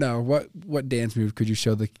I don't know. What dance move could you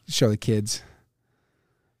show the kids?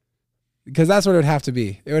 Because that's what it would have to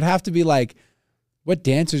be. It would have to be like, what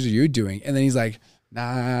dances are you doing? And then he's like,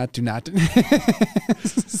 nah, do not.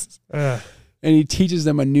 and he teaches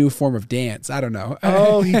them a new form of dance. I don't know.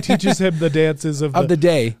 Oh, he teaches him the dances of the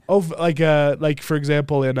day. Oh, like for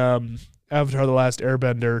example in Avatar: The Last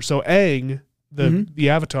Airbender. So Aang, the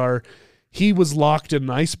Avatar, he was locked in an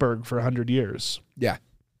iceberg for 100 years. Yeah.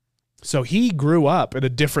 So he grew up at a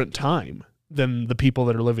different time than the people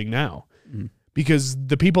that are living now. Because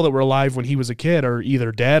the people that were alive when he was a kid are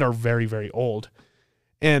either dead or very, very old.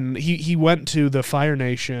 And he went to the Fire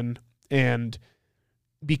Nation, and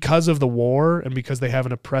because of the war and because they have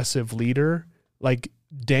an oppressive leader, like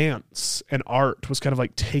dance and art was kind of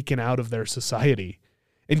like taken out of their society.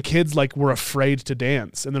 And kids like were afraid to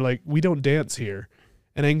dance. And they're like, we don't dance here.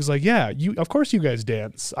 And Aang's like, yeah, of course you guys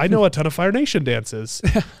dance. I know a ton of Fire Nation dances.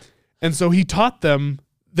 And so he taught them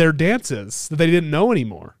their dances that they didn't know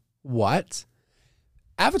anymore. What?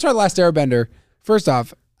 Avatar: The Last Airbender, first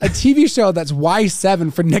off, a TV show that's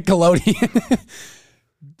Y7 for Nickelodeon.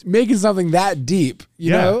 Making something that deep,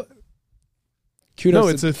 you know?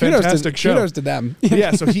 It's a fantastic show. Kudos to them.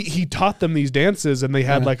 Yeah, so he taught them these dances, and they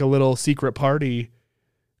had like a little secret party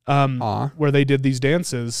where they did these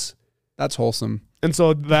dances. That's wholesome. And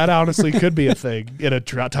so that honestly could be a thing in a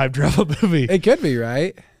time travel movie. It could be,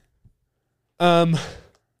 right? Yeah,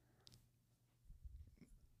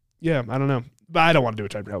 I don't know. But I don't want to do a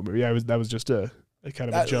time travel movie. That was just a kind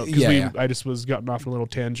of a joke. Because I just was gotten off a little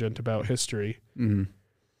tangent about history. Mm-hmm.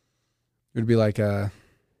 It would be like I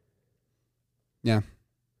don't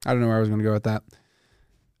know where I was going to go with that.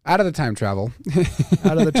 Out of the time travel.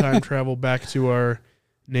 Out of the time travel back to our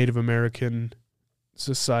Native American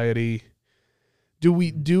society. Do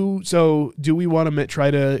we want to try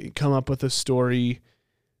to come up with a story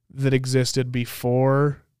that existed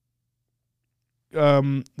before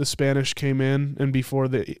the Spanish came in and before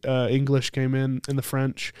the English came in and the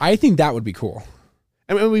French? I think that would be cool.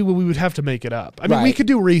 I mean, we would have to make it up. I mean, we could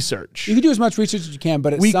do research. You could do as much research as you can,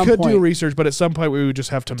 but we could do research, but at some point we would just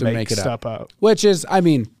have to make stuff up. Which is, I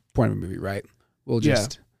mean, point of a movie, right? We'll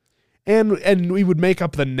just and we would make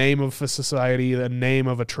up the name of a society, the name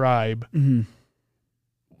of a tribe. Mm-hmm.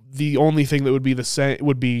 The only thing that would be the same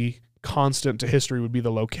would be constant to history would be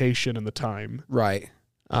the location and the time, right?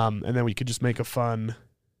 And then we could just make a fun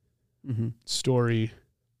story.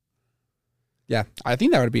 Yeah, I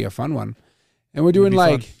think that would be a fun one. And we're doing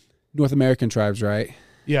like fun. North American tribes, right?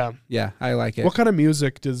 Yeah. Yeah, I like it. What kind of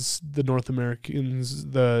music does the North Americans,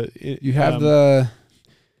 you have the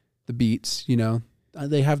beats, you know,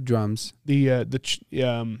 they have drums. I'm trying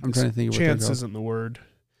to think of what chants isn't the word.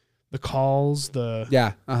 The calls,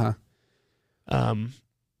 yeah. I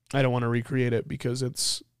don't want to recreate it because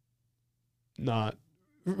it's not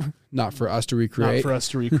for us to recreate.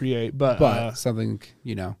 But something,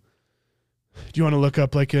 you know. Do you want to look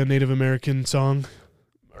up like a Native American song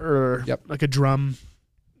or like a drum?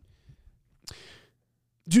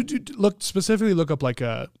 Look up like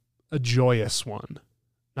a joyous one,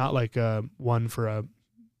 not like a one for a.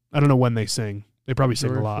 I don't know when they sing. They probably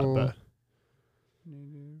sing a lot, but.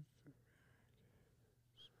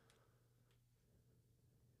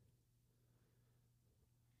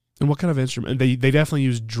 And what kind of instrument? They definitely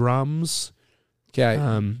use drums. Okay.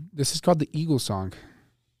 This is called the Eagle Song.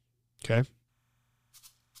 Okay.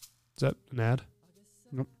 Is that an ad?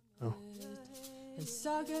 Nope. Oh.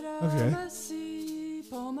 Okay.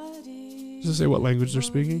 Does it say what language they're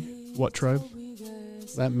speaking? What tribe?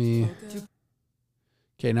 Let me.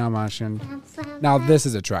 Okay, now I'm watching. Now this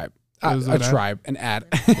is a tribe. A tribe. An ad.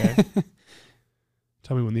 Okay.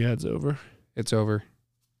 Tell me when the ad's over. It's over.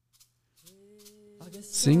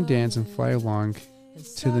 Sing, dance, and fly along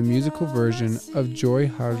to the musical version of Joy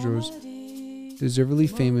Harjo's deservedly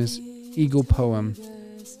famous Eagle poem.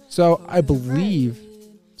 So I believe,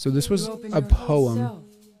 this was a poem.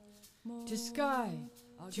 To sky,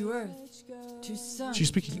 to earth, to sun. She's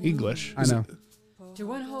speaking English. I know. To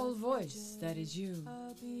one whole voice that is you.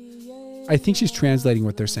 I think she's translating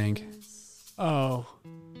what they're saying. Oh.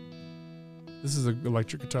 This is an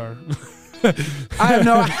electric guitar. I have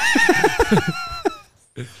no.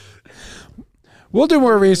 We'll do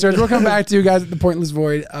more research. We'll come back to you guys at the Pointless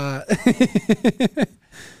Void.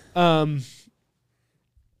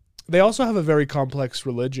 They also have a very complex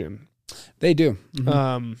religion. They do.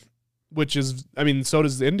 Mm-hmm. Which is, I mean, so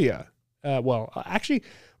does India. Actually,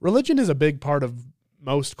 religion is a big part of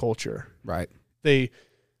most culture. Right. They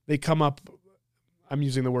come up, I'm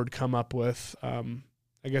using the word come up with, I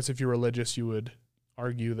guess if you're religious, you would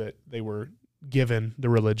argue that they were given the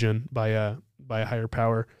religion by a higher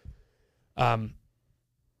power.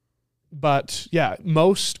 But yeah,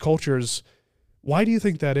 most cultures, why do you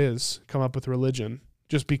think that is, come up with religion?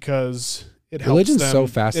 Just because it helps them, so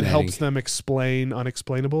fascinating. It helps them explain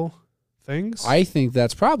unexplainable things? I think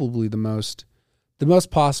that's probably the most The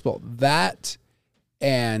most possible. That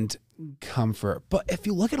and comfort. But if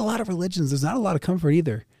you look at a lot of religions, there's not a lot of comfort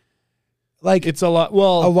either. Like It's a lot.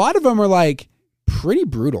 Well, a lot of them are like pretty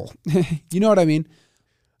brutal. You know what I mean?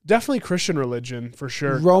 definitely Christian religion for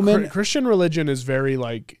sure. Christian religion is very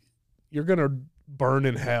like, you're going to burn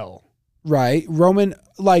in hell. Right. Roman,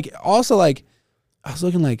 like, also like, I was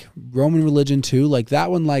looking like Roman religion too. Like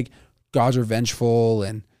that one, like gods are vengeful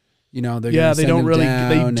and, you know, they're they don't really,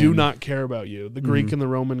 they do and, not care about you. The Greek and the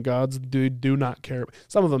Roman gods do not care.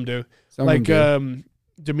 Some of them do. Some like do.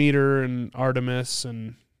 Demeter and Artemis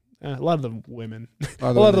and a lot of the women.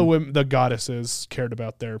 A lot of the women, the goddesses cared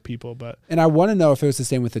about their people. But and I want to know if it was the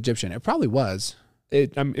same with Egyptian. It probably was.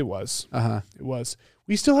 It was. It was.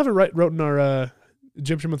 We still haven't wrote in our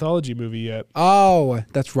Egyptian mythology movie yet. Oh,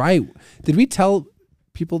 that's right. Did we tell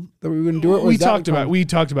people that we were going to do it? Or We talked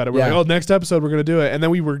about it. We're like, oh, next episode we're going to do it. And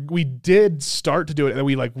then we did start to do it, and then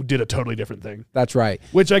we like did a totally different thing. That's right.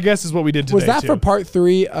 Which I guess is what we did today. Was that for part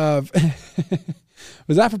 3 of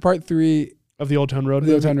Was that for part 3 of the Old Town Road?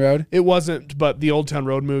 The Old Town Road? It wasn't, but the Old Town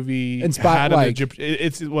Road movie had an Egyptian.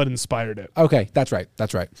 It's what inspired it. Okay, that's right.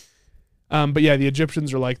 That's right. But yeah, the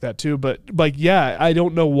Egyptians are like that too. But like, yeah, I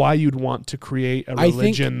don't know why you'd want to create a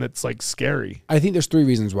religion that's like scary. I think there's 3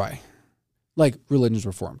 reasons why. Like religions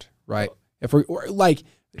were formed, right? If we're like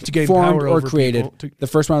to gain formed power or over created. people, The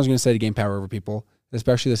first one I was going to say to gain power over people,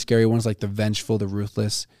 especially the scary ones like the vengeful, the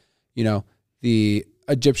ruthless. You know, the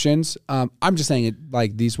Egyptians. I'm just saying it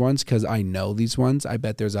like these ones because I know these ones. I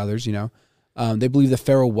bet there's others. You know, they believe the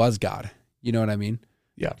Pharaoh was God. You know what I mean?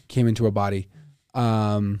 Yeah, came into a body,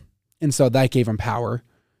 and so that gave them power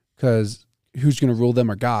because who's going to rule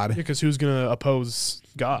them or God? Because who's going to oppose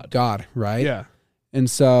God? God, right? Yeah,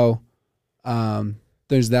 and so.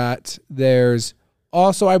 There's that. There's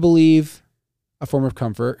also, I believe, a form of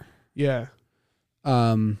comfort. Yeah.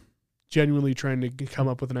 Genuinely trying to come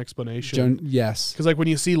up with an explanation. Yes. Because like when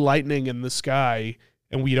you see lightning in the sky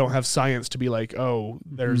and we don't have science to be like, oh,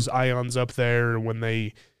 there's ions up there. And when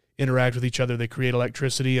they interact with each other, they create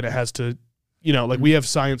electricity and it has to, you know, like we have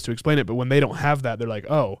science to explain it. But when they don't have that, they're like,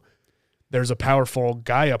 oh, there's a powerful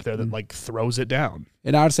guy up there that like throws it down.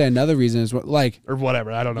 And I would say another reason is what, like, or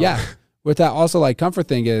whatever. I don't know. Yeah. With that also like comfort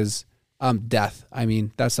thing is death. I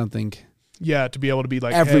mean, that's something. Yeah, to be able to be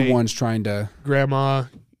like, everyone's trying to. Grandma,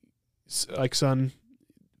 like, son,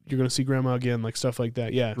 you're going to see grandma again, like stuff like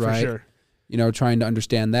that. Yeah, right. For sure. You know, trying to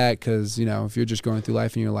understand that because, you know, if you're just going through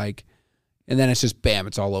life and you're like, and then it's just bam,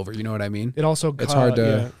 it's all over. You know what I mean? It also, it's hard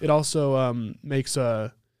to. Yeah, it also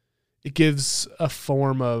it gives a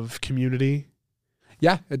form of community.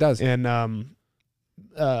 Yeah, it does. And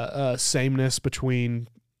sameness between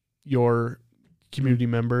your community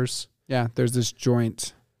members. Yeah, there's this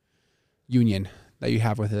joint union that you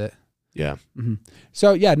have with it. Yeah. Mm-hmm.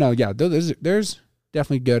 So yeah, there's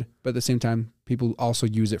definitely good, but at the same time, people also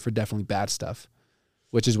use it for definitely bad stuff,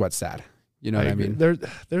 which is what's sad. You know what I mean?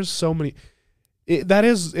 There's so many.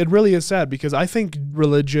 It really is sad because I think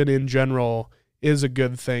religion in general is a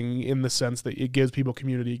good thing in the sense that it gives people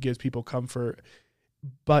community, it gives people comfort.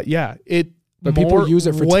 But yeah, But people use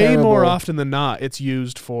it for way more often than not. It's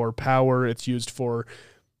used for power. It's used for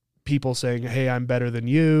people saying, hey, I'm better than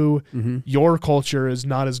you. Mm-hmm. Your culture is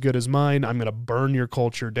not as good as mine. I'm going to burn your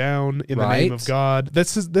culture down in the name of God.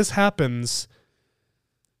 This happens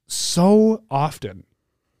so often,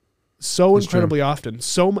 so incredibly often.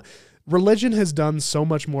 Religion has done so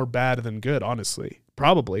much more bad than good, honestly.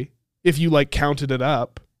 Probably. If you like counted it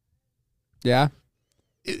up. Yeah.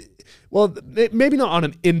 Maybe not on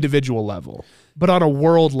an individual level, but on a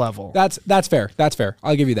world level. That's fair. That's fair.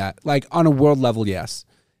 I'll give you that. Like on a world level, yes.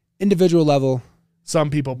 Individual level,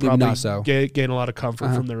 some people probably not so. gain a lot of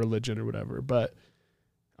comfort from their religion or whatever. But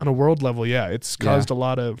on a world level, yeah, it's caused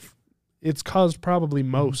it's caused probably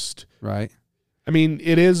most. Right. I mean,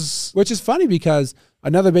 it is. Which is funny because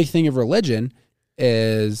another big thing of religion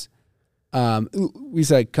is, we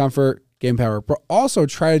said comfort, gain power, but also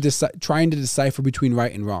trying to decipher between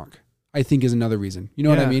right and wrong, I think is another reason. You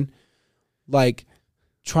know what I mean? Like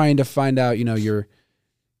trying to find out, you know,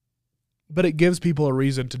 but it gives people a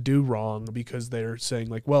reason to do wrong because they're saying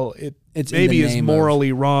like, well, it's maybe is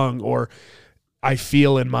morally wrong, or I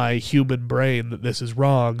feel in my human brain that this is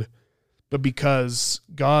wrong, but because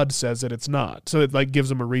God says it's not. So it like gives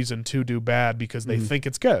them a reason to do bad because they think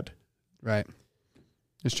it's good. Right.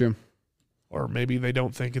 It's true. Or maybe they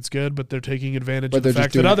don't think it's good, but they're taking advantage of the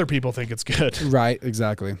fact that other people think it's good. Right,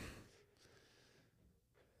 exactly.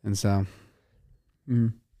 And so,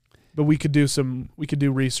 but we could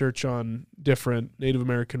do research on different Native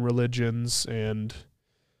American religions and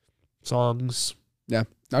songs. Yeah,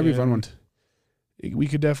 that'd be a fun one. We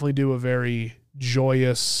could definitely do a very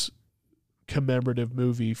joyous, commemorative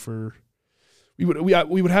movie for. We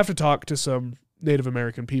would have to talk to some Native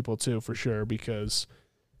American people too, for sure, because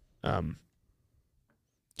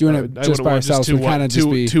doing it just by ourselves would kind of just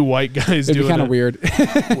be two white guys. It'd be kind of weird.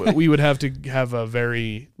 We would have to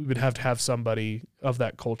have somebody of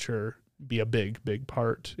that culture be a big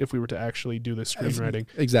part if we were to actually do the screenwriting.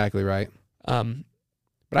 Exactly right. But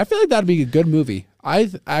I feel like that'd be a good movie. I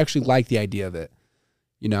actually like the idea of it.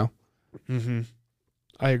 You know. Mm-hmm.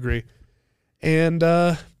 I agree. And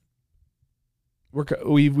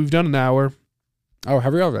we've done an hour. Oh,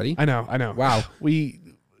 have we already? I know. Wow. We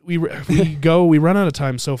run out of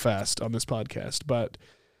time so fast on this podcast, but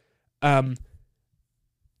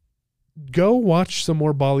go watch some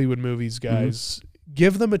more Bollywood movies, guys. Mm-hmm.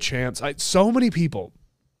 Give them a chance. So many people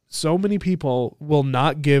will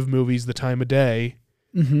not give movies the time of day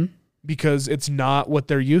because it's not what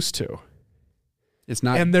they're used to. It's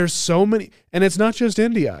not. And there's so many, and it's not just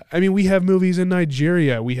India. I mean, we have movies in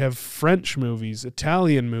Nigeria. We have French movies,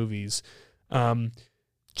 Italian movies,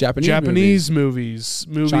 Japanese movies,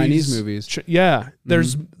 Chinese movies.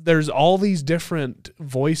 There's all these different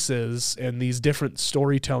voices and these different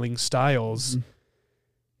storytelling styles,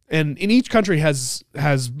 and in each country has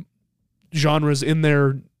genres in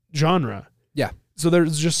their genre. Yeah. So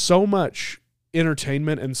there's just so much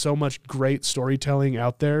entertainment and so much great storytelling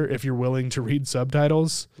out there if you're willing to read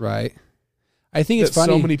subtitles. Right. I think it's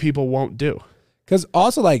funny. So many people won't do. Because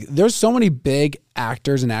also, like, there's so many big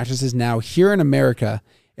actors and actresses now here in America,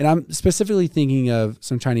 and I'm specifically thinking of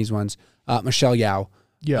some Chinese ones. Michelle Yeoh,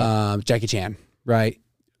 Jackie Chan, right?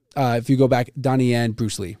 If you go back, Donnie Yen,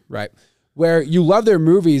 Bruce Lee, right? Where you love their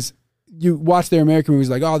movies, you watch their American movies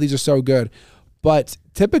like, oh, these are so good. But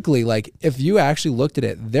typically, like, if you actually looked at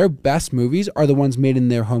it, their best movies are the ones made in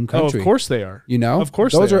their home country. Oh, of course they are. You know? Of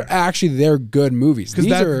course those are actually their good movies.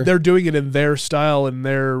 Because they're doing it in their style and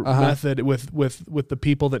their method with the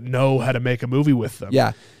people that know how to make a movie with them.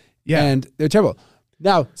 Yeah. Yeah. And they're terrible.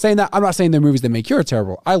 Now, saying that, I'm not saying they're movies that make you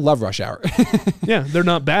terrible. I love Rush Hour. Yeah, they're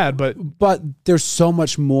not bad, but there's so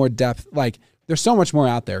much more depth. Like, there's so much more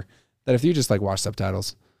out there that if you just, like, watch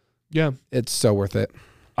subtitles, it's so worth it.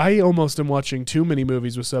 I almost am watching too many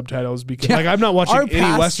movies with subtitles because like I'm not watching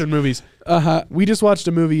any Western movies. We just watched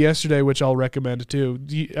a movie yesterday, which I'll recommend too.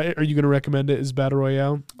 Are you going to recommend it? Is Battle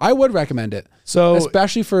Royale? I would recommend it. So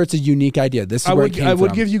especially for it's a unique idea. This is where it came from. I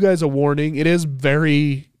would give you guys a warning. It is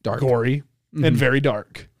very gory and very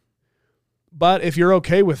dark. But if you're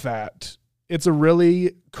okay with that, it's a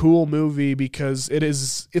really cool movie because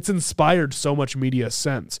it's inspired so much media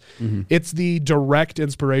since. It's the direct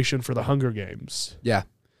inspiration for the Hunger Games. Yeah.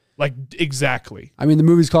 Like, exactly. I mean, the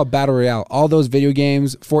movie's called Battle Royale. All those video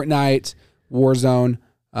games, Fortnite, Warzone,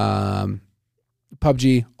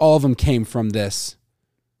 PUBG, all of them came from this.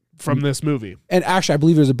 From this movie. And actually, I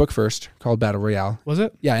believe there was a book first called Battle Royale. Was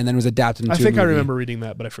it? Yeah, and then it was adapted into a movie. I think I remember reading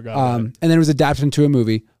that, but I forgot about it. And then it was adapted into a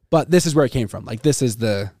movie. But this is where it came from. Like, this is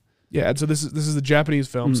the... Yeah, and so this is the Japanese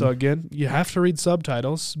film. So, again, you have to read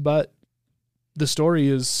subtitles, but the story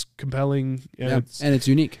is compelling. And it's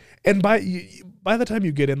unique. And by the time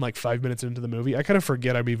you get in like 5 minutes into the movie, I kind of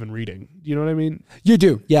forget I'm even reading. You know what I mean? You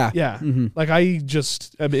do, yeah. Yeah. Like I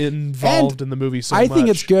just am involved in the movie so much. I think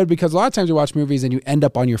it's good because a lot of times you watch movies and you end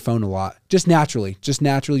up on your phone a lot. Just naturally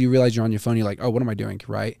you realize you're on your phone. You're like, oh, what am I doing?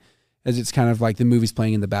 Right? As it's kind of like the movie's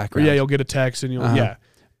playing in the background. Or you'll get a text and you'll,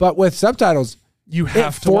 But with subtitles, you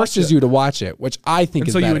have it forces you to watch it, which I think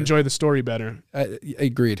is better. So you enjoy the story better.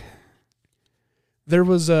 Agreed. There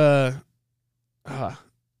was I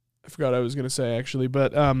forgot what I was going to say actually,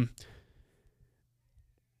 but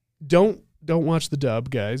don't watch the dub,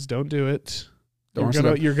 guys. Don't do it.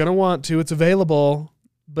 You're gonna want to. It's available,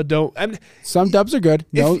 but don't. And some dubs are good.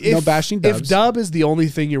 No bashing dubs. If dub is the only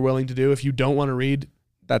thing you're willing to do, if you don't want to read,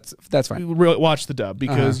 that's fine. Watch the dub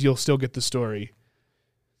because you'll still get the story.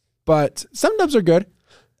 But some dubs are good.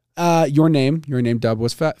 Your name dub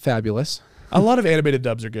was fabulous. A lot of animated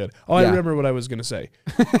dubs are good. Oh, I remember what I was going to say.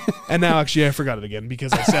 And now, actually, I forgot it again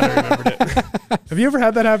because I said I remembered it. Have you ever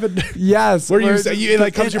had that happen? Yes. Where you say, it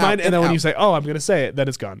like comes to your mind, and then when you say, oh, I'm going to say it, then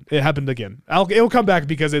it's gone. It happened again. It'll come back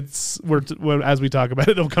because as we talk about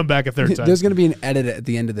it, it'll come back a third time. There's going to be an edit at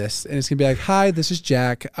the end of this, and it's going to be like, hi, this is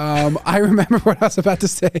Jack. I remember what I was about to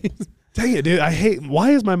say. Dang it, dude.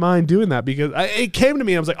 Why is my mind doing that? Because it came to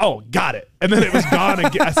me, and I was like, oh, got it. And then it was gone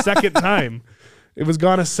a second time. It was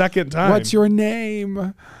gone a second time. What's your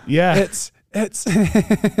name? Yeah. It's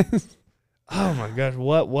oh my gosh,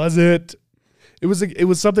 what was it? It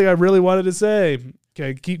was something I really wanted to say.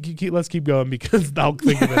 Okay, let's keep going because I'll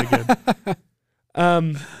think of it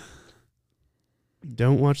again.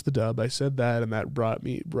 Don't watch the dub. I said that, and that brought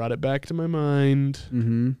it back to my mind.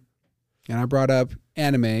 Mm-hmm. And I brought up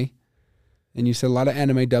anime, and you said a lot of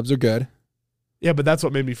anime dubs are good. Yeah, but that's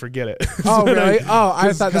what made me forget it. Oh, really?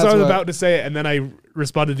 I thought that's because I was about to say it, and then I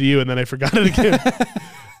responded to you, and then I forgot it again.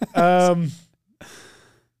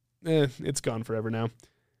 It's gone forever now.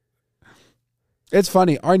 It's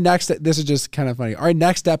funny. This is just kind of funny. Our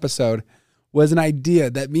next episode was an idea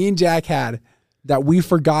that me and Jack had that we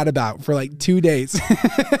forgot about for like 2 days.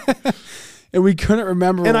 And we couldn't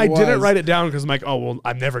remember and I didn't write it down because I'm like, oh, well,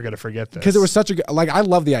 I'm never going to forget this. Because it was such a good, like, I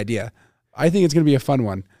love the idea. I think it's going to be a fun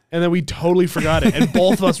one. And then we totally forgot it. And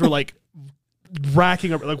both of us were like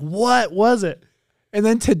racking up, like, what was it? And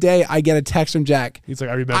then today I get a text from Jack. He's like,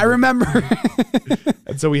 I remember. I remember.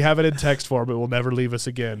 And so we have it in text form. It will never leave us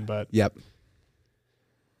again. But yep.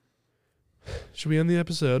 Should we end the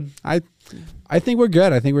episode? I think we're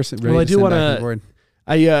good. I think we're ready I to do send want back and forth.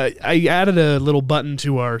 I added a little button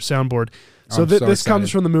to our soundboard. So this comes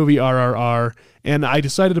from the movie RRR, and I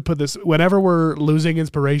decided to put this whenever we're losing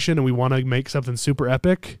inspiration and we want to make something super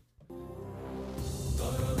epic.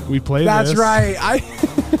 We play this. That's right.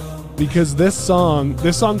 Because this song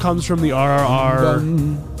comes from the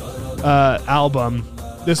RRR album.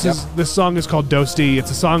 This song is called Dosti.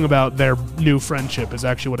 It's a song about their new friendship. Is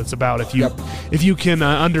actually what it's about. If you can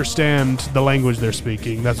understand the language they're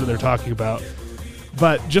speaking, that's what they're talking about.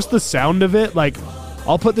 But just the sound of it, like,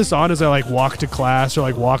 I'll put this on as I like walk to class or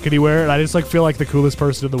like walk anywhere, and I just like feel like the coolest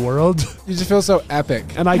person in the world. You just feel so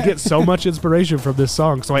epic. And I get so much inspiration from this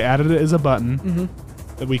song, so I added it as a button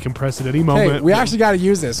that we can press at any moment. Hey, we actually got to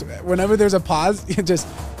use this. Whenever there's a pause, you just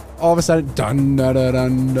all of a sudden dun dun dun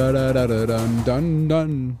dun dun dun dun dun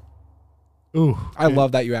dun. Ooh, I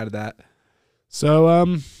love that you added that.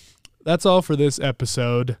 So that's all for this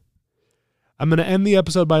episode. I'm gonna end the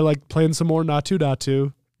episode by like playing some more Natu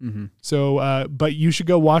Natu. Mm-hmm. So, but you should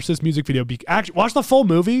go watch this music video. Actually, watch the full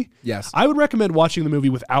movie. Yes. I would recommend watching the movie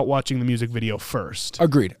without watching the music video first.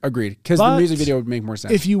 Agreed. Because the music video would make more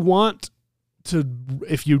sense. If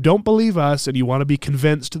you don't believe us and you want to be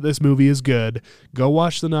convinced this movie is good, go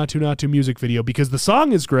watch the Natu Natu music video, because the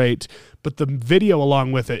song is great, but the video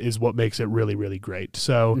along with it is what makes it really, really great.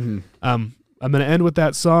 So, I'm going to end with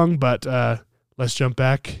that song, but let's jump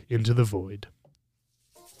back into the void.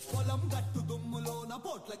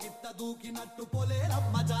 దూకినట్టు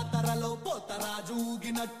Poleramma జాతరలో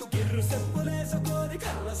పోతరాజూగినట్టు కిర్రు సెప్పులేసుకొని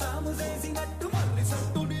కర్ర సాము చేసినట్టు మల్లి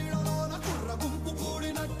సట్టు నీడలోన కుర్ర గుంపు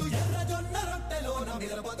కూడినట్టు ఎర్ర జొన్న రొట్టెలోన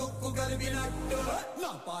మిరప దొక్కు కలిపినట్టు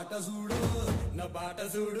నా పాట చూడు నా పాట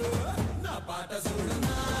చూడు నా పాట చూడు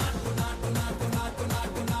నాటు నాటు నాటు